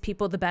give these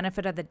people the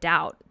benefit of the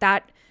doubt.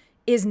 That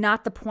is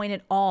not the point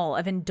at all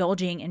of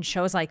indulging in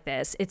shows like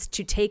this. It's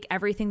to take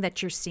everything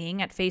that you're seeing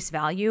at face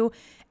value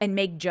and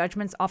make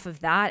judgments off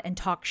of that and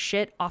talk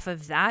shit off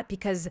of that,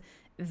 because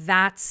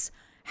that's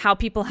how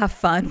people have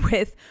fun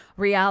with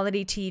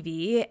reality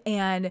TV.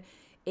 And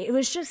it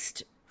was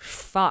just,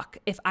 fuck.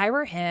 If I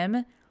were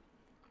him,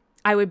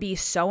 I would be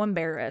so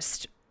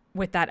embarrassed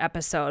with that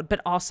episode.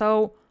 But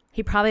also,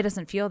 he probably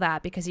doesn't feel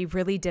that because he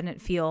really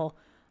didn't feel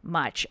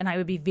much. And I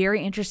would be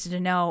very interested to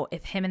know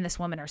if him and this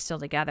woman are still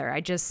together. I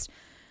don't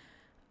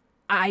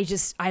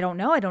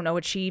know. I don't know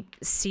what she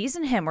sees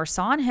in him or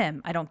saw in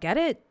him. I don't get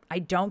it.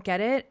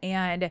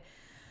 And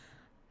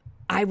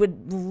I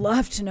would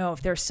love to know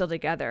if they're still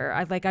together.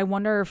 I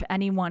wonder if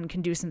anyone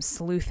can do some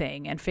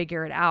sleuthing and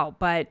figure it out.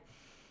 But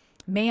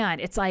man,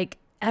 it's like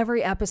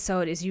every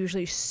episode is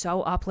usually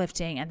so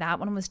uplifting, and that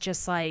one was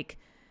just like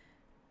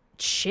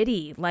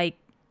shitty. Like,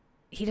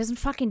 he doesn't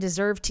fucking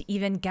deserve to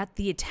even get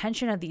the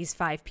attention of these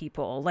 5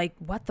 people. Like,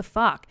 what the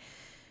fuck?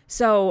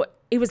 So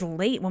it was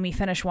late when we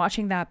finished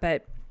watching that,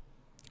 but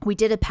we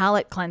did a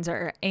palate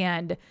cleanser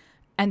and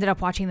ended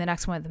up watching the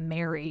next one with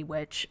Mary,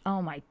 which,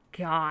 oh my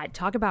God,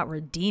 talk about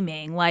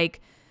redeeming.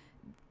 Like,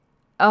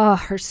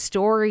 her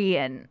story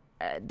and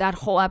that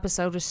whole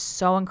episode was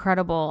so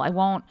incredible. I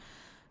won't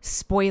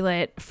spoil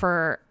it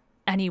for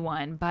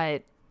anyone,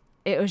 but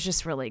it was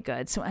just really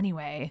good. So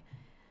anyway,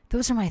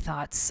 those are my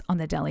thoughts on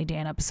the Deli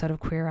Dan episode of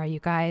Queer Eye, you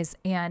guys.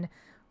 And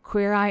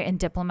Queer Eye and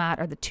Diplomat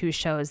are the 2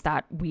 shows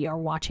that we are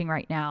watching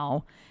right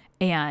now.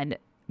 And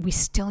we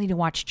still need to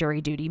watch Jury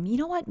Duty. You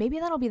know what? Maybe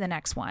that'll be the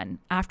next one.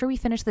 After we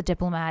finish The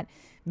Diplomat,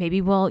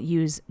 maybe we'll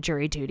use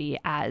Jury Duty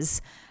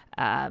as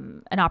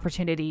an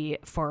opportunity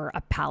for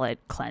a palate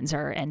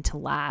cleanser and to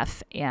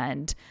laugh.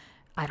 And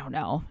I don't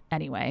know.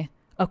 Anyway,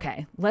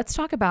 okay, let's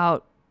talk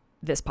about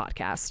this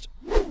podcast.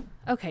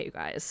 Okay, you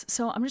guys.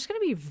 So I'm just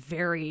going to be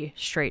very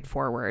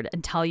straightforward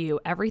and tell you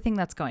everything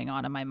that's going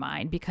on in my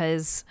mind,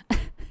 because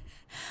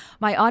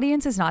my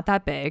audience is not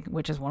that big,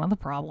 which is one of the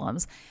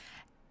problems.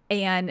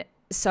 And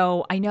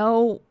so I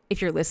know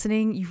if you're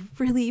listening, you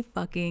really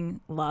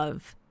fucking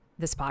love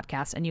this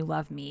podcast and you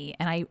love me.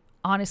 And I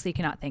honestly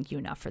cannot thank you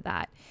enough for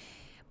that.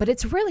 But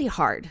it's really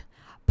hard.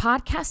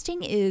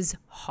 Podcasting is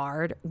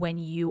hard when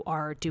you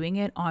are doing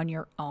it on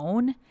your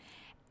own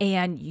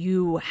and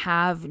you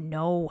have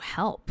no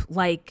help.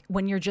 Like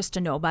when you're just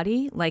a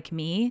nobody like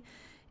me,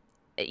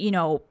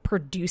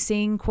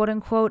 producing quote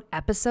unquote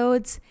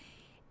episodes,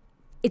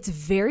 it's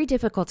very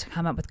difficult to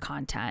come up with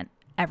content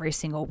every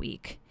single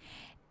week.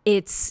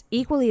 It's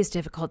equally as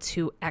difficult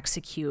to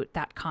execute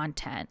that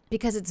content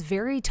because it's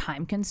very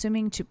time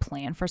consuming to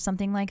plan for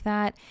something like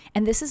that.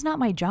 And this is not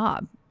my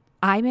job.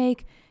 I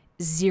make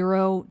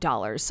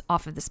 $0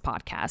 off of this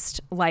podcast.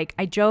 Like,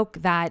 I joke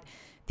that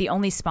the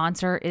only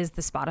sponsor is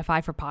the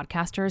Spotify for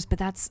podcasters, but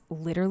that's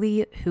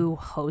literally who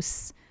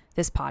hosts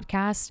this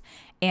podcast.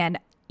 And,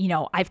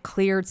 I've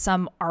cleared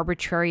some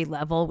arbitrary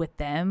level with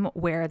them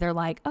where they're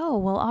like, oh,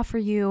 we'll offer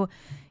you,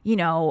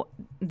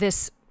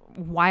 this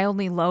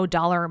wildly low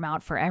dollar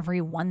amount for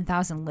every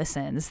 1,000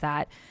 listens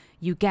that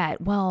you get.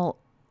 Well,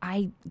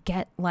 I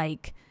get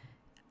like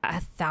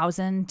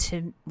 1,000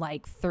 to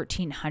like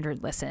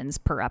 1,300 listens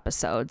per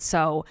episode.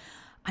 So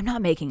I'm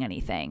not making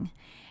anything.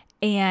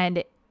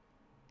 And,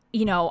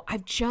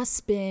 I've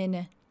just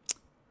been,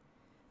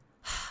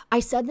 I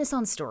said this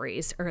on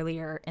stories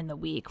earlier in the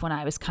week when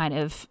I was kind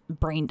of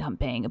brain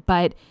dumping,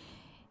 but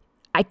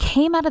I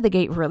came out of the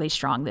gate really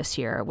strong this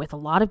year with a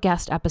lot of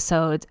guest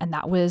episodes, and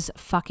that was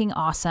fucking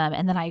awesome.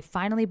 And then I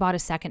finally bought a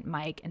second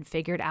mic and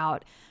figured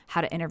out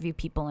how to interview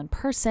people in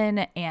person.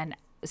 And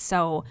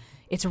so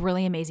it's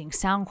really amazing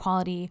sound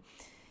quality.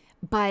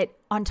 But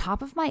on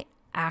top of my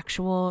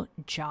actual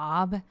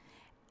job,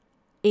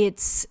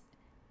 it's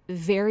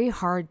very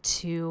hard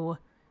to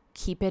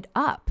keep it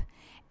up.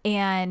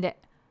 And,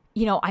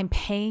 I'm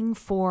paying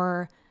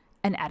for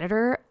an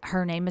editor.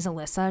 Her name is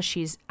Alyssa.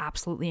 She's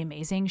absolutely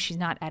amazing. She's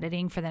not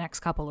editing for the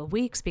next couple of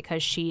weeks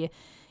because she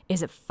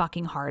is a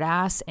fucking hard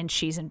ass, and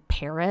she's in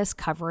Paris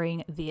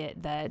covering the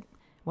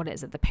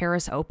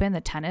Paris Open,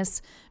 the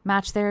tennis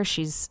match there.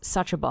 She's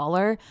such a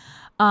baller.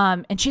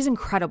 And she's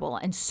incredible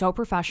and so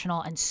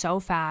professional and so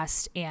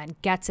fast and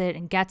gets it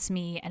and gets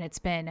me. And it's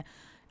been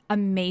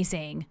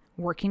amazing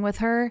working with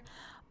her,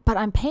 but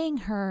I'm paying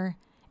her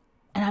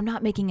and I'm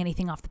not making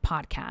anything off the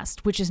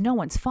podcast, which is no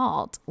one's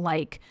fault.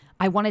 Like,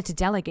 I wanted to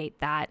delegate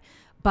that,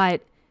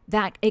 but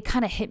that it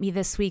kind of hit me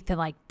this week that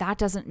like, that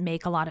doesn't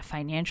make a lot of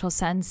financial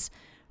sense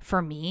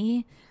for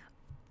me.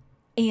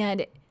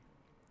 And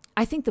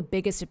I think the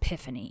biggest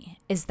epiphany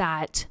is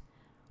that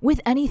with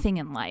anything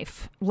in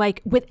life,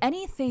 like with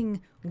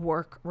anything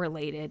work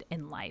related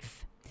in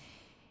life,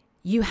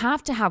 you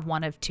have to have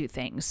one of two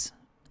things.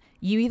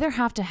 You either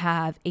have to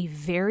have a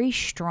very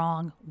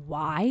strong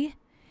why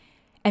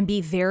and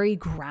be very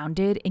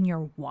grounded in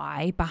your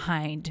why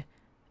behind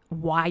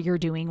why you're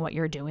doing what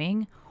you're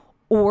doing,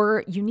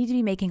 or you need to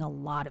be making a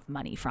lot of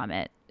money from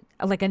it,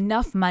 like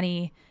enough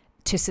money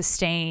to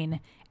sustain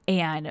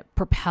and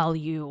propel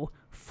you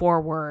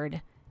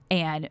forward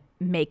and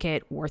make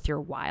it worth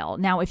your while.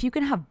 Now, if you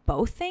can have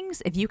both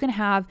things, if you can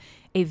have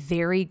a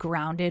very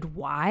grounded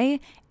why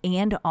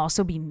and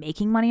also be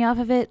making money off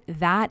of it,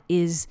 that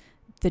is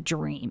the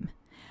dream.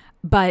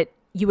 But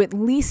you at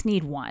least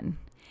need one.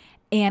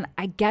 And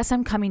I guess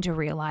I'm coming to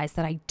realize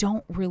that I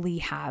don't really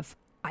have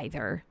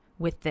either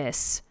with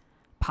this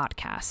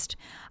podcast.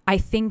 I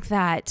think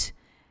that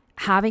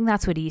having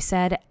That's What He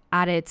Said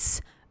at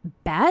its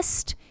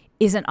best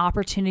is an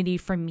opportunity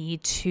for me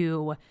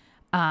to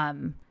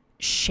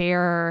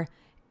share,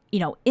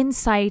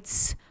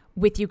 insights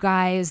with you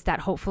guys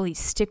that hopefully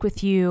stick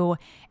with you,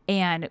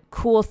 and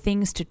cool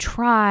things to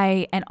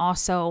try, and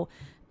also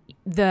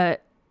the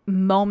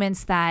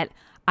moments that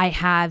I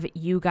have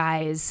you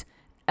guys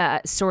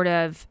sort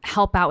of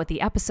help out with the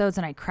episodes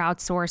and I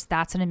crowdsource.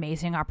 That's an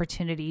amazing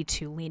opportunity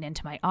to lean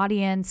into my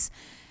audience.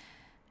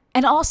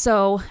 And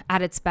also,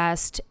 at its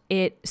best,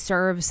 it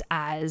serves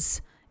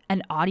as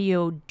an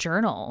audio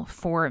journal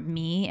for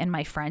me and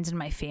my friends and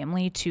my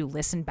family to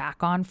listen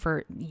back on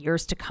for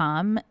years to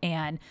come.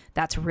 And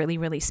that's really,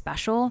 really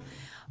special.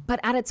 But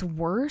at its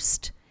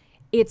worst,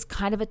 it's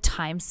kind of a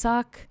time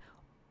suck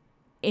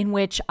in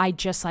which I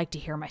just like to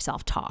hear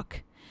myself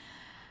talk.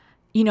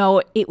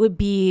 It would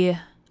be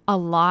a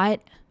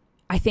lot,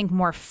 I think,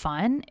 more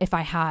fun if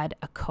I had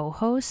a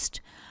co-host.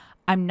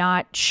 I'm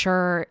not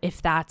sure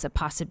if that's a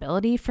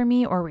possibility for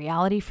me or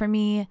reality for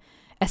me,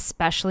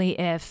 especially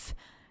if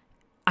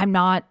I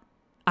don't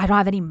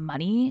have any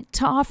money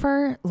to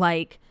offer.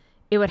 Like,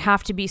 it would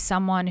have to be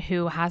someone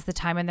who has the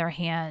time in their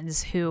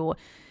hands, who,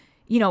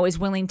 is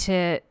willing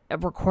to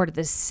record at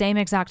the same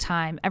exact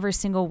time every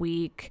single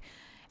week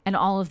and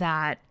all of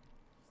that.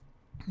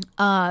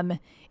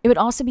 It would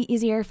also be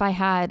easier if I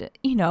had,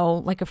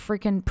 like a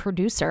freaking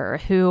producer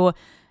who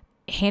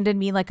handed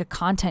me like a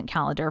content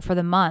calendar for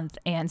the month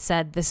and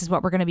said, this is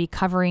what we're going to be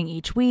covering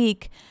each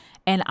week.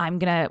 And I'm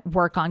going to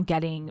work on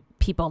getting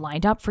people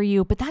lined up for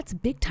you. But that's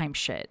big time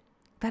shit.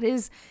 That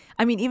is,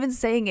 even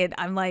saying it,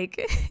 I'm like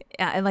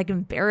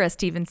embarrassed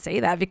to even say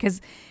that, because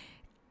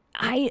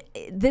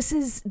this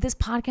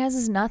podcast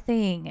is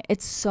nothing.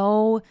 It's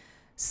so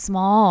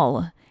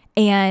small.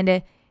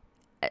 And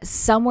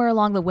somewhere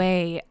along the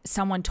way,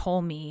 someone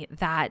told me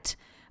that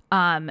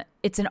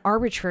it's an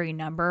arbitrary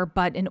number,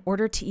 but in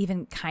order to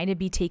even kind of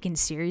be taken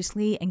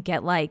seriously and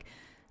get like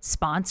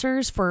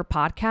sponsors for a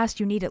podcast,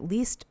 you need at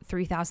least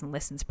 3,000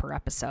 listens per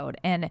episode.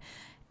 And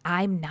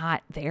I'm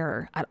not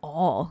there at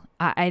all.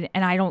 I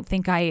don't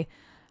think that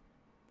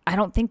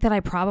I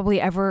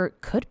probably ever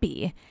could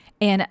be.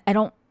 And I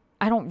don't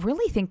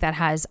really think that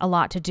has a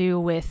lot to do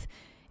with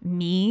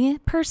me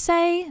per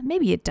se.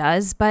 Maybe it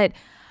does, but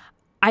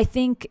I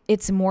think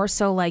it's more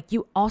so like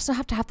you also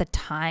have to have the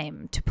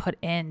time to put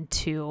in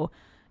to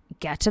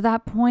get to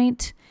that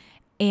point.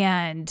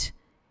 And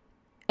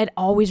it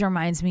always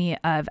reminds me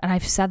of, and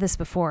I've said this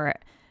before,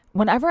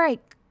 whenever I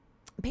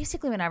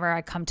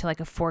come to like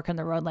a fork in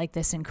the road like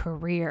this in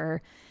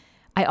career,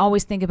 I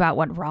always think about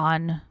what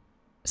Ron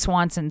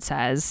Swanson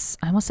says.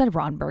 I almost said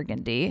Ron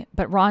Burgundy,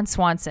 but Ron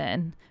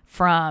Swanson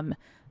from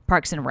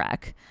Parks and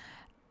Rec,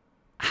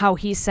 how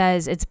he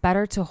says it's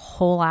better to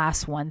whole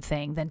ass one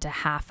thing than to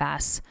half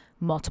ass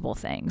multiple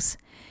things.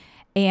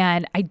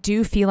 And I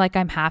do feel like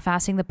I'm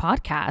half-assing the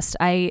podcast.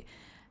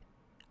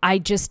 I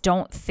just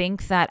don't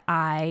think that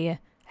I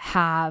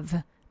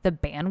have the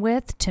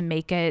bandwidth to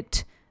make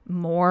it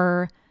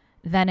more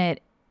than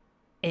it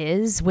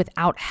is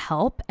without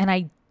help. And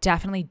I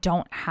definitely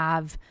don't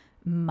have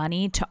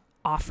money to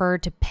offer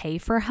to pay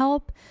for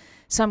help.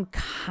 So I'm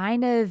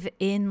kind of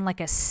in like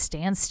a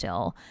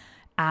standstill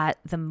at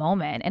the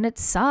moment. And it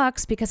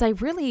sucks because I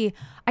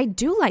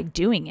do like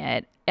doing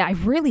it. I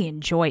really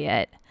enjoy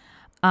it.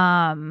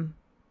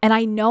 And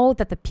I know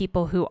that the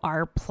people who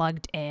are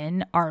plugged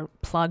in are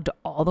plugged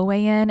all the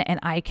way in. And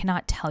I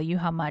cannot tell you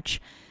how much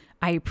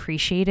I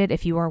appreciate it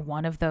if you are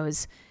one of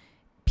those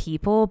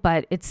people,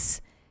 but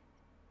it's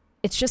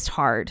just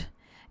hard.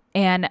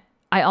 And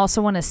I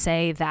also want to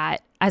say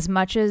that as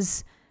much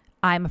as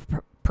I'm a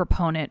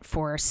proponent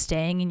for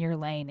staying in your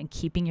lane and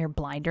keeping your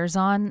blinders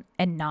on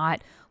and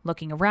not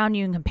looking around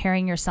you and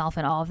comparing yourself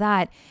and all of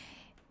that,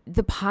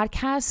 the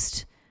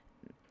podcast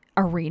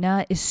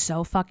arena is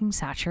so fucking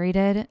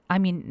saturated. I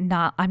mean,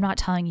 I'm not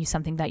telling you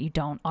something that you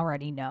don't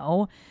already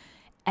know.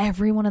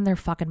 Everyone and their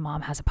fucking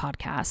mom has a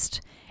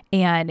podcast,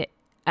 and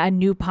a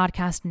new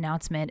podcast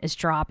announcement is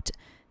dropped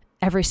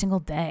every single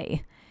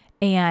day.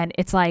 And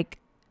it's like,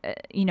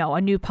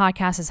 a new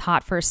podcast is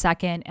hot for a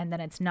second and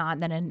then it's not.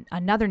 And then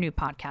another new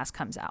podcast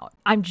comes out.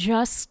 I'm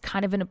just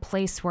kind of in a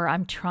place where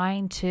I'm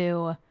trying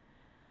to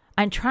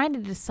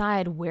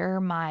decide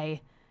where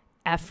my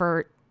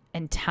effort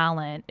and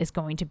talent is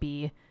going to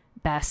be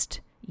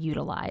best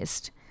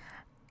utilized.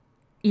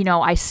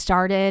 I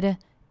started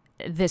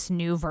this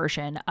new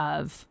version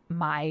of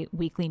my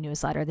weekly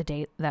newsletter, the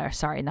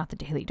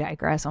Daily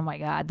Digress. Oh my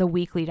God, the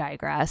Weekly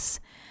Digress.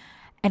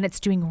 And it's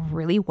doing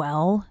really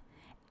well.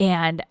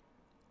 And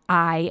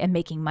I am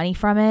making money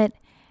from it.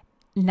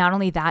 Not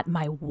only that,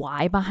 my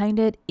why behind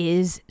it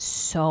is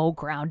so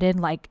grounded.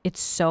 Like, it's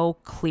so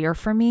clear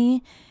for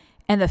me.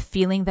 And the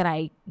feeling that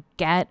I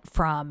get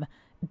from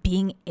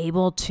being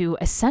able to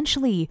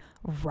essentially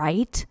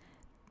write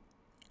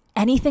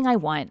anything I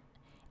want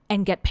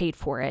and get paid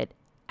for it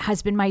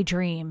has been my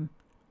dream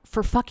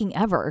for fucking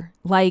ever.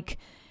 Like,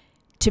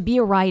 to be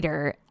a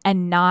writer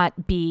and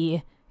not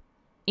be,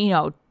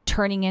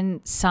 turning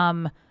in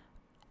some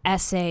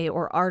essay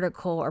or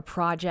article or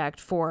project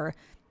for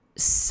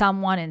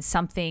someone and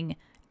something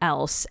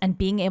else, and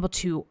being able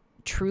to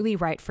truly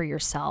write for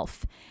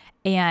yourself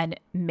and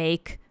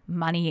make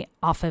money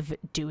off of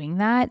doing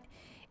that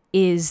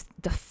is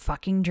the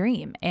fucking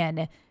dream.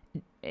 And,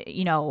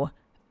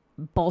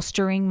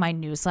 bolstering my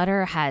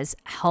newsletter has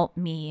helped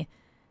me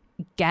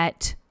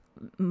get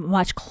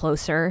much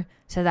closer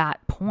to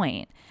that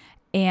point.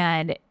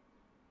 And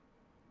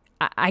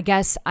I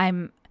guess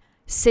I'm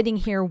sitting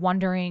here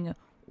wondering,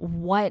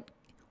 what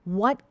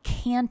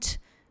can't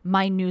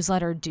my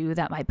newsletter do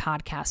that my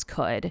podcast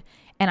could?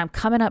 And I'm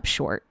coming up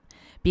short,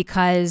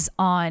 because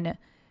on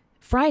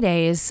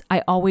Fridays,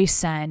 I always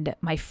send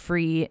my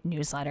free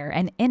newsletter.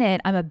 And in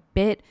it, I'm a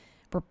bit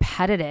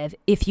repetitive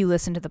if you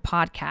listen to the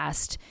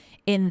podcast,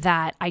 in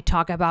that I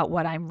talk about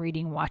what I'm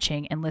reading,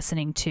 watching, and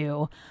listening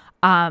to.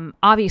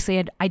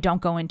 Obviously, I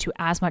don't go into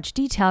as much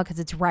detail because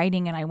it's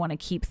writing and I want to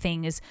keep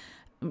things,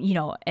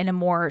 in a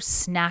more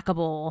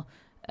snackable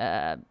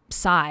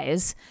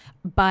size.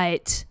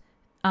 But,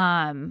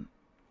 I'm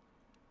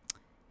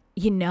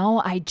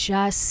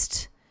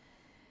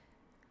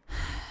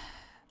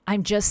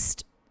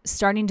just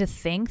starting to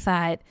think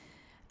that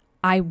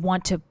I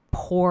want to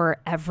pour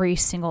every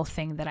single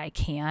thing that I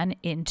can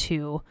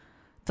into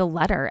the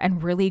letter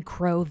and really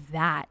grow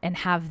that and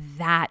have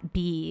that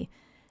be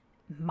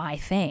my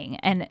thing.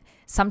 And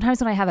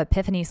sometimes when I have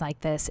epiphanies like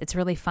this, it's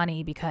really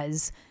funny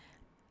because,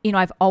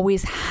 I've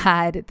always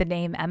had the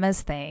name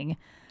Emma's Thing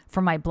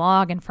for my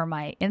blog and for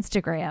my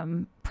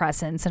Instagram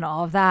presence and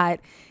all of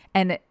that.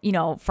 And,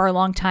 for a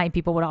long time,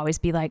 people would always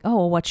be like,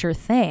 oh, what's your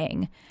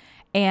thing?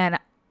 And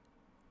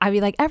I'd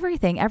be like,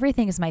 everything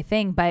is my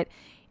thing. But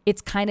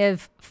it's kind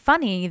of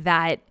funny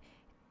that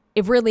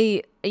it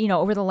really,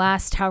 over the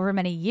last however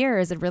many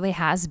years, it really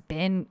has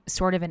been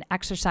sort of an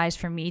exercise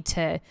for me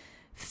to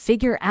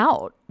figure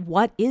out,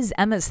 what is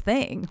Emma's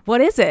thing?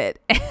 What is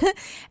it?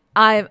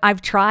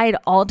 I've tried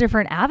all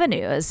different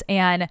avenues,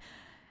 and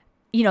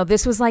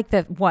this was like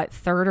the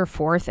third or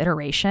fourth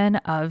iteration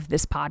of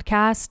this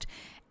podcast,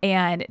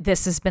 and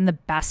this has been the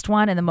best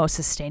one and the most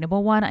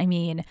sustainable one. I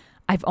mean,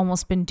 I've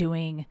almost been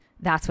doing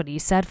That's What He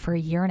Said for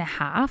 1.5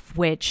 years,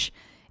 which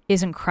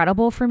is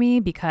incredible for me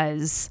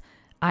because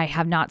I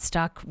have not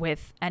stuck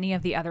with any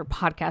of the other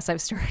podcasts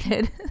I've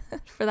started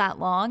for that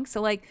long.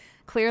 So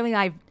clearly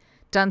I've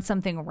done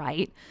something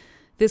right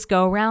this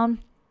go around.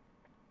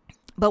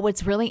 But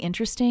what's really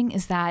interesting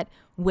is that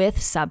with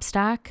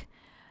Substack,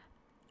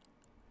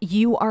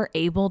 you are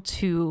able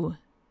to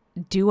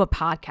do a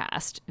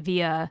podcast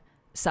via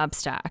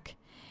Substack.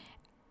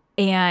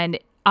 And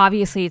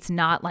obviously it's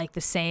not like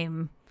the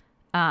same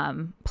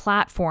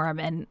platform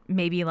and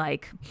maybe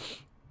like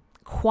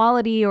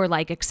quality or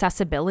like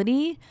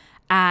accessibility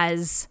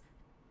as,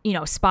 you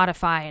know,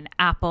 Spotify and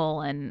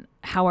Apple and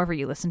however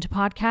you listen to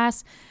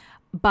podcasts.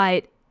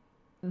 But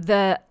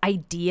the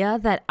idea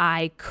that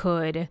I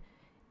could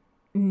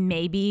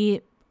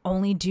maybe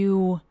only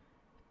do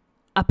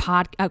a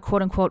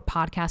quote unquote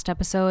podcast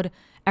episode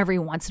every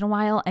once in a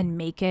while and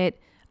make it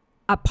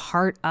a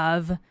part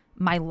of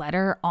my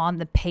letter on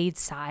the paid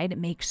side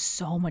makes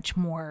so much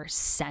more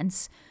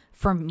sense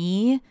for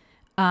me,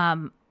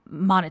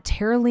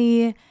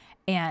 monetarily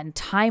and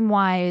time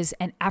wise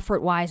and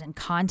effort wise and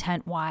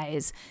content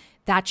wise.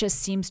 That just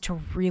seems to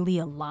really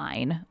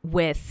align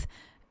with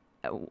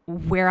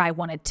where I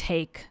want to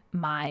take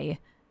my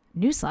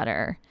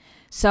newsletter.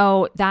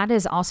 So that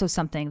is also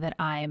something that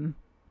I'm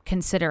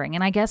considering.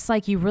 And I guess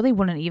like you really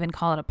wouldn't even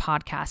call it a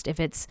podcast if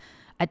it's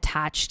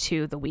attached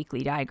to the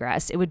Weekly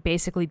Digress. It would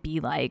basically be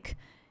like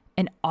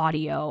an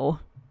audio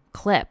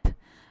clip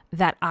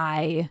that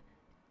I,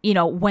 you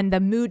know, when the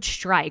mood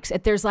strikes,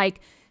 if there's like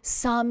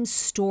some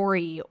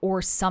story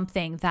or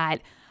something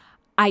that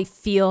I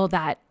feel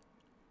that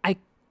I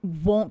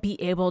won't be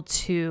able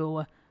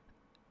to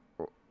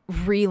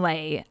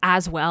relay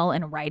as well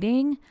in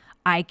writing,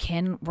 I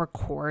can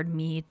record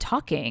me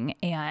talking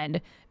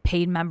and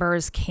paid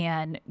members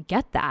can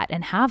get that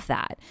and have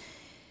that.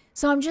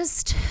 So I'm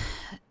just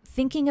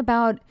thinking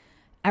about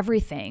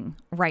everything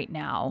right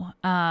now.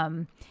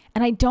 And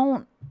I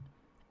don't,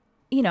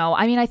 you know,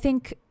 I mean, I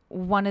think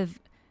one of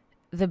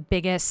the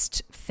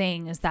biggest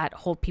things that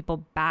hold people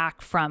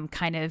back from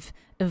kind of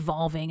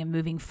evolving and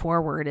moving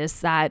forward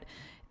is that,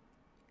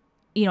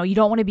 you know, you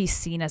don't want to be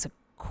seen as a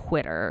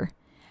quitter.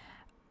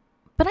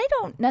 But I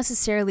don't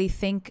necessarily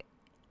think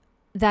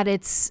that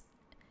it's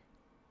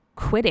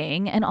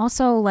quitting. And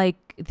also,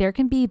 like, there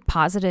can be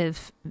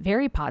positive,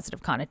 very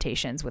positive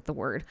connotations with the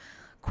word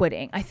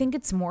quitting. I think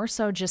it's more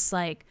so just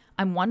like,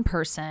 I'm one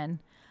person,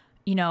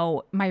 you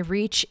know, my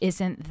reach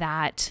isn't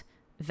that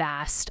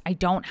vast. I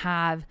don't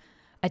have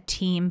a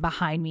team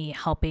behind me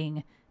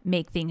helping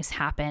make things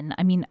happen.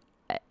 I mean,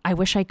 I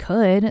wish I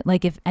could.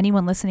 Like, if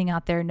anyone listening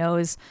out there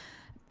knows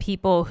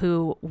people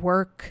who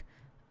work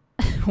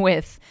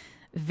with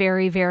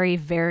very, very,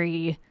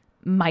 very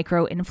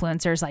micro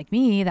influencers like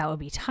me, that would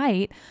be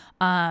tight.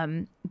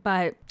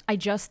 But I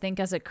just think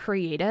as a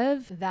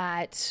creative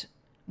that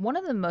one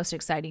of the most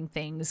exciting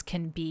things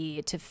can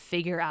be to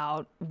figure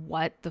out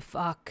what the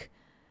fuck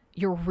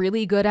you're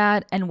really good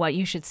at and what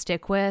you should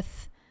stick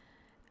with.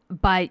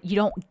 But you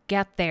don't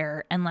get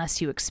there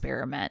unless you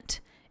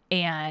experiment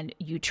and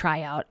you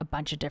try out a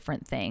bunch of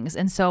different things.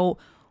 And so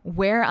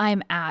where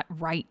I'm at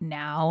right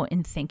now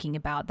in thinking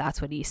about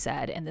That's What He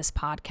Said in this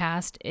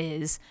podcast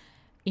is,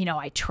 you know,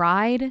 I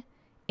tried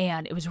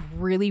and it was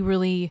really,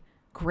 really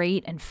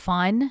great and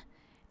fun.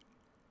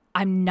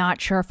 I'm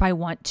not sure if I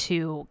want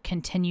to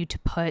continue to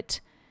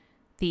put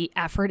the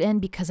effort in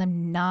because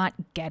I'm not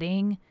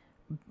getting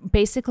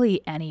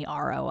basically any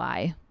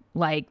ROI.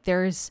 Like,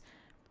 there's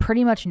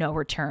pretty much no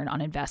return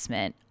on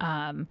investment.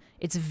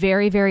 It's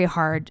very, very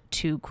hard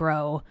to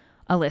grow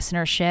a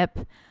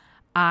listenership.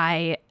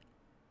 I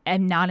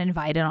am not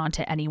invited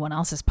onto anyone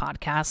else's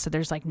podcast, so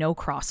there's like no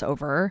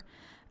crossover.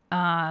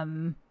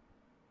 I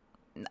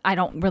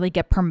don't really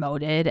get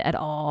promoted at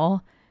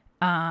all.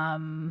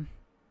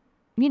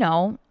 You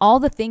know, all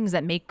the things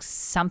that make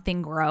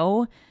something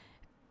grow,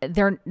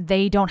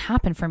 they don't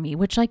happen for me,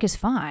 which like is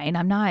fine.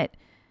 I'm not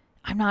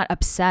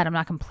upset. I'm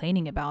not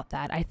complaining about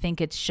that. I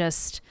think it's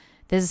just,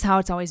 this is how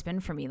it's always been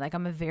for me. Like,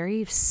 I'm a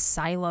very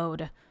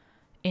siloed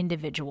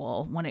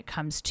individual when it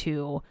comes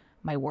to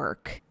my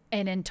work.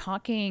 And in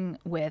talking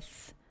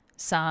with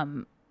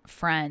some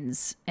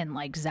friends and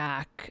like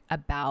Zach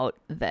about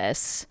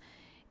this,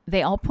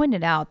 they all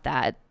pointed out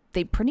that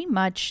they pretty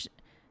much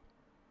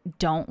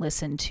don't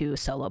listen to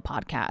solo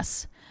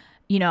podcasts.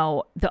 You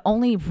know, the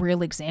only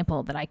real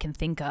example that I can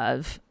think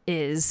of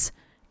is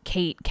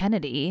Kate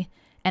Kennedy,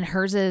 and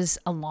hers is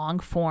a long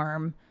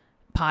form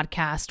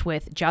podcast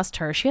with just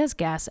her. She has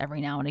guests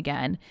every now and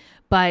again,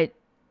 but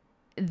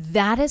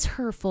that is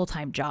her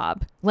full-time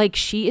job. Like,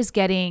 she is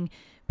getting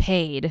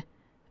paid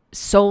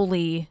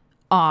solely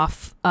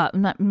off,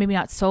 maybe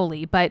not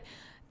solely, but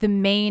the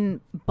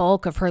main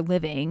bulk of her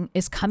living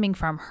is coming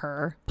from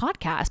her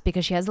podcast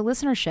because she has the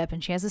listenership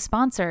and she has the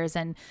sponsors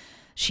and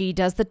she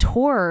does the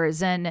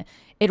tours, and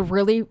it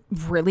really,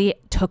 really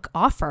took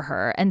off for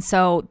her. And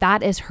so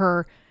that is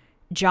her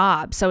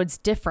job. So it's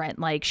different.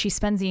 Like, she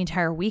spends the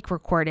entire week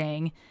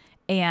recording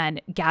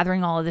and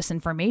gathering all of this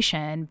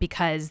information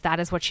because that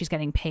is what she's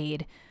getting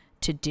paid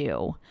to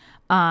do.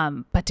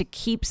 But to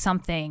keep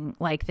something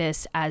like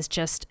this as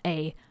just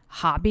a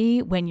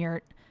hobby when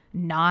you're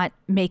not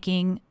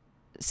making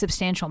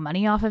substantial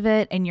money off of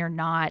it and you're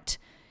not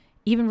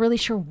even really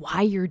sure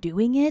why you're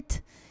doing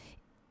it,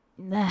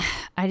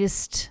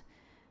 that's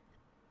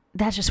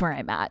just where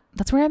I'm at.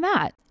 That's where I'm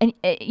at. And,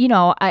 you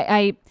know,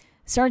 I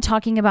started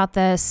talking about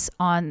this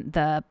on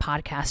the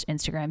podcast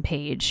Instagram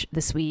page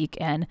this week.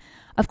 And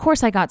of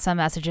course, I got some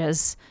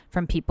messages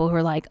from people who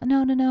are like,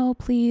 no,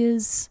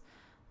 please.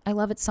 I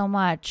love it so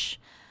much.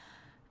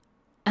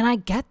 And I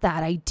get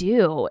that. I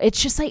do.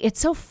 It's just like, it's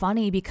so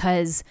funny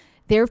because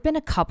there have been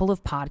a couple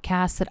of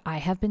podcasts that I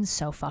have been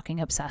so fucking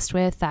obsessed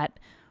with that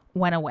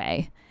went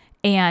away.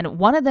 And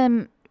one of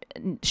them,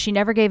 she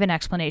never gave an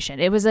explanation.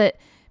 It was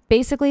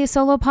basically a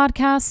solo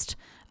podcast.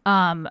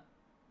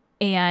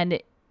 And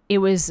it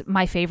was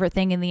my favorite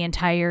thing in the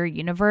entire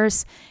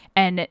universe.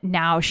 And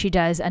now she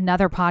does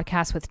another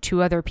podcast with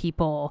 2 other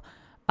people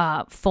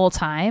full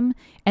time.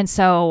 And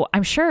so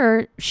I'm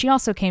sure she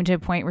also came to a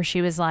point where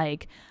she was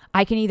like,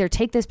 I can either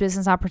take this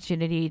business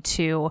opportunity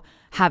to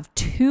have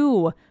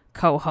 2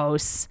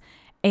 co-hosts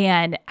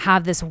and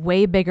have this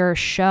way bigger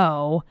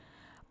show,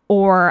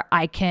 or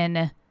I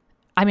can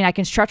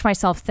stretch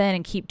myself thin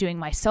and keep doing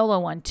my solo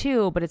one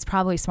too, but it's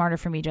probably smarter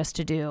for me just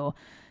to do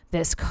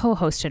this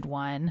co-hosted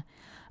one.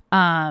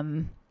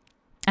 And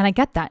I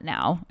get that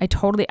now.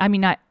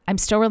 I'm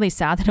still really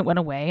sad that it went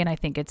away. And I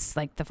think it's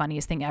like the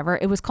funniest thing ever.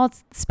 It was called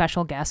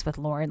Special Guest with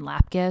Lauren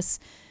Lapkus.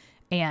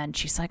 And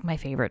she's like my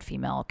favorite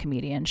female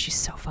comedian. She's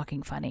so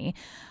fucking funny.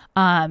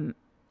 And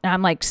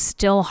I'm like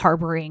still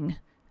harboring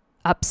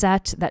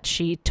upset that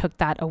she took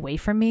that away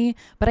from me,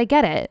 but I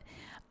get it.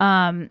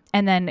 And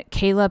then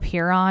Caleb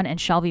Huron and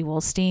Shelby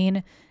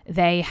Wolstein,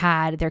 they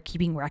had their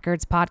Keeping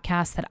Records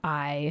podcast that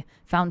I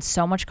found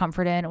so much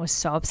comfort in. I was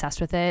so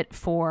obsessed with it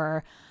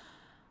for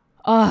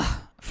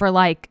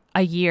like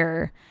a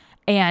year,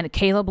 and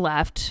Caleb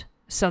left.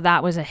 So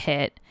that was a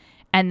hit.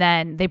 And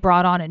then they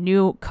brought on a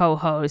new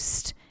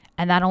co-host,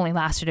 and that only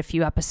lasted a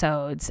few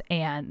episodes.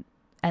 And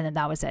then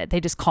that was it.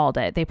 They just called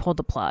it. They pulled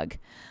the plug.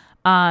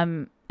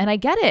 And I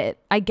get it.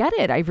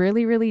 I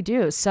really, really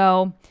do.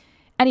 So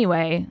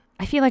anyway,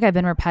 I feel like I've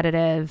been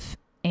repetitive,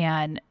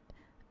 and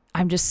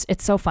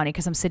it's so funny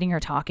because I'm sitting here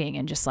talking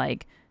and just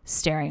like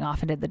staring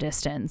off into the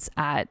distance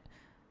at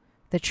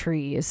the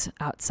trees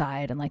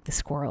outside and like the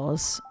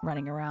squirrels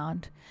running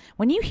around.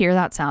 When you hear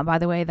that sound, by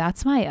the way,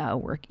 that's my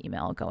work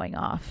email going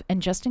off.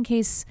 And just in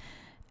case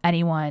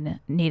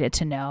anyone needed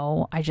to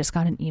know, I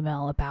got an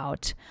email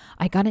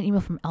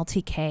from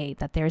LTK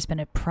that there's been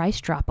a price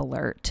drop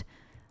alert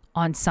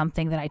on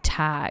something that I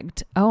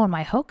tagged. Oh, and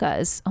my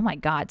Hokas. Oh my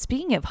God.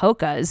 Speaking of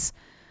Hokas,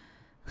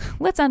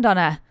 let's end on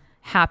a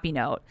happy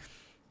note.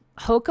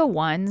 Hoka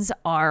ones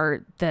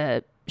are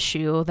the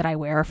shoe that I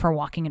wear for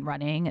walking and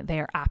running. They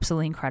are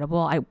absolutely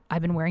incredible.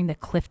 I've been wearing the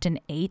Clifton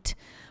 8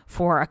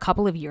 for a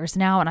couple of years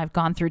now, and I've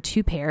gone through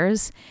 2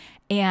 pairs,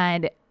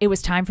 and it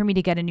was time for me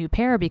to get a new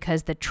pair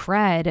because the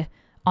tread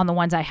on the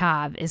ones I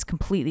have is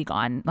completely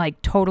gone,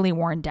 like totally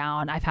worn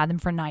down. I've had them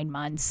for 9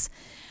 months,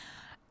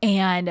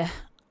 and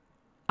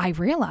I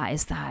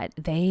realized that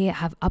they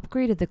have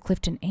upgraded the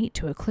Clifton 8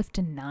 to a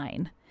Clifton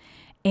 9.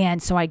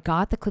 And so I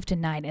got the Clifton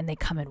 9, and they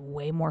come in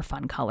way more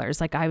fun colors.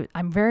 Like I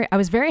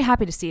was very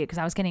happy to see it because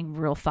I was getting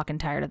real fucking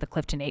tired of the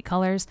Clifton 8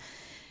 colors.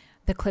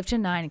 The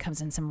Clifton 9 comes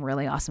in some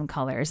really awesome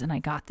colors, and I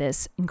got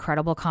this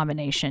incredible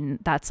combination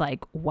that's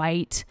like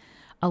white,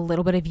 a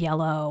little bit of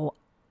yellow,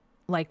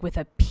 like with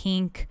a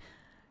pink,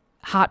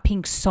 hot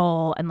pink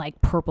sole and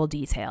like purple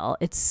detail.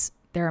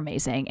 They're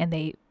amazing, and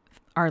they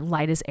are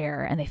light as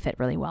air, and they fit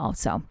really well.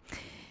 So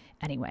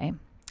anyway,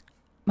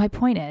 my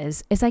point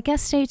is I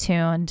guess stay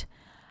tuned.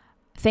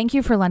 Thank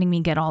you for letting me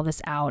get all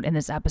this out in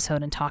this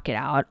episode and talk it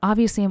out.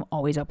 Obviously, I'm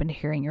always open to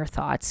hearing your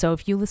thoughts. So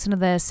if you listen to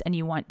this and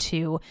you want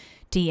to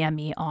DM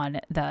me on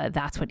the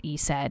That's What E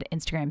Said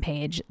Instagram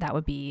page, that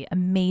would be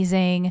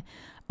amazing.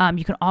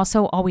 You can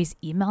also always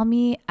email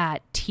me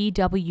at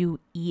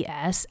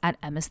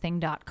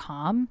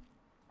twes@emmasthing.com.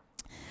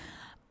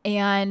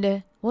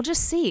 And we'll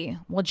just see.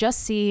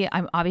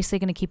 I'm obviously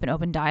going to keep an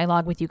open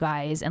dialogue with you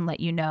guys and let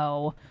you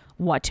know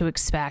what to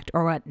expect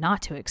or what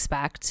not to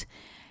expect.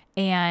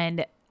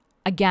 And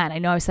again, I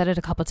know I've said it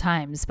a couple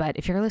times, but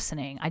if you're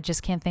listening, I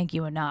just can't thank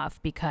you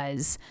enough,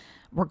 because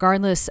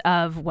regardless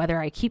of whether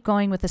I keep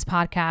going with this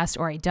podcast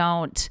or I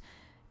don't,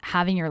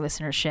 having your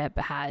listenership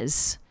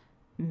has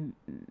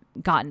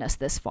gotten us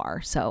this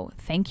far. So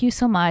thank you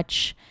so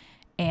much,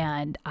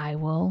 and I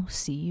will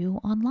see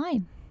you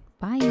online.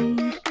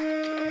 Bye.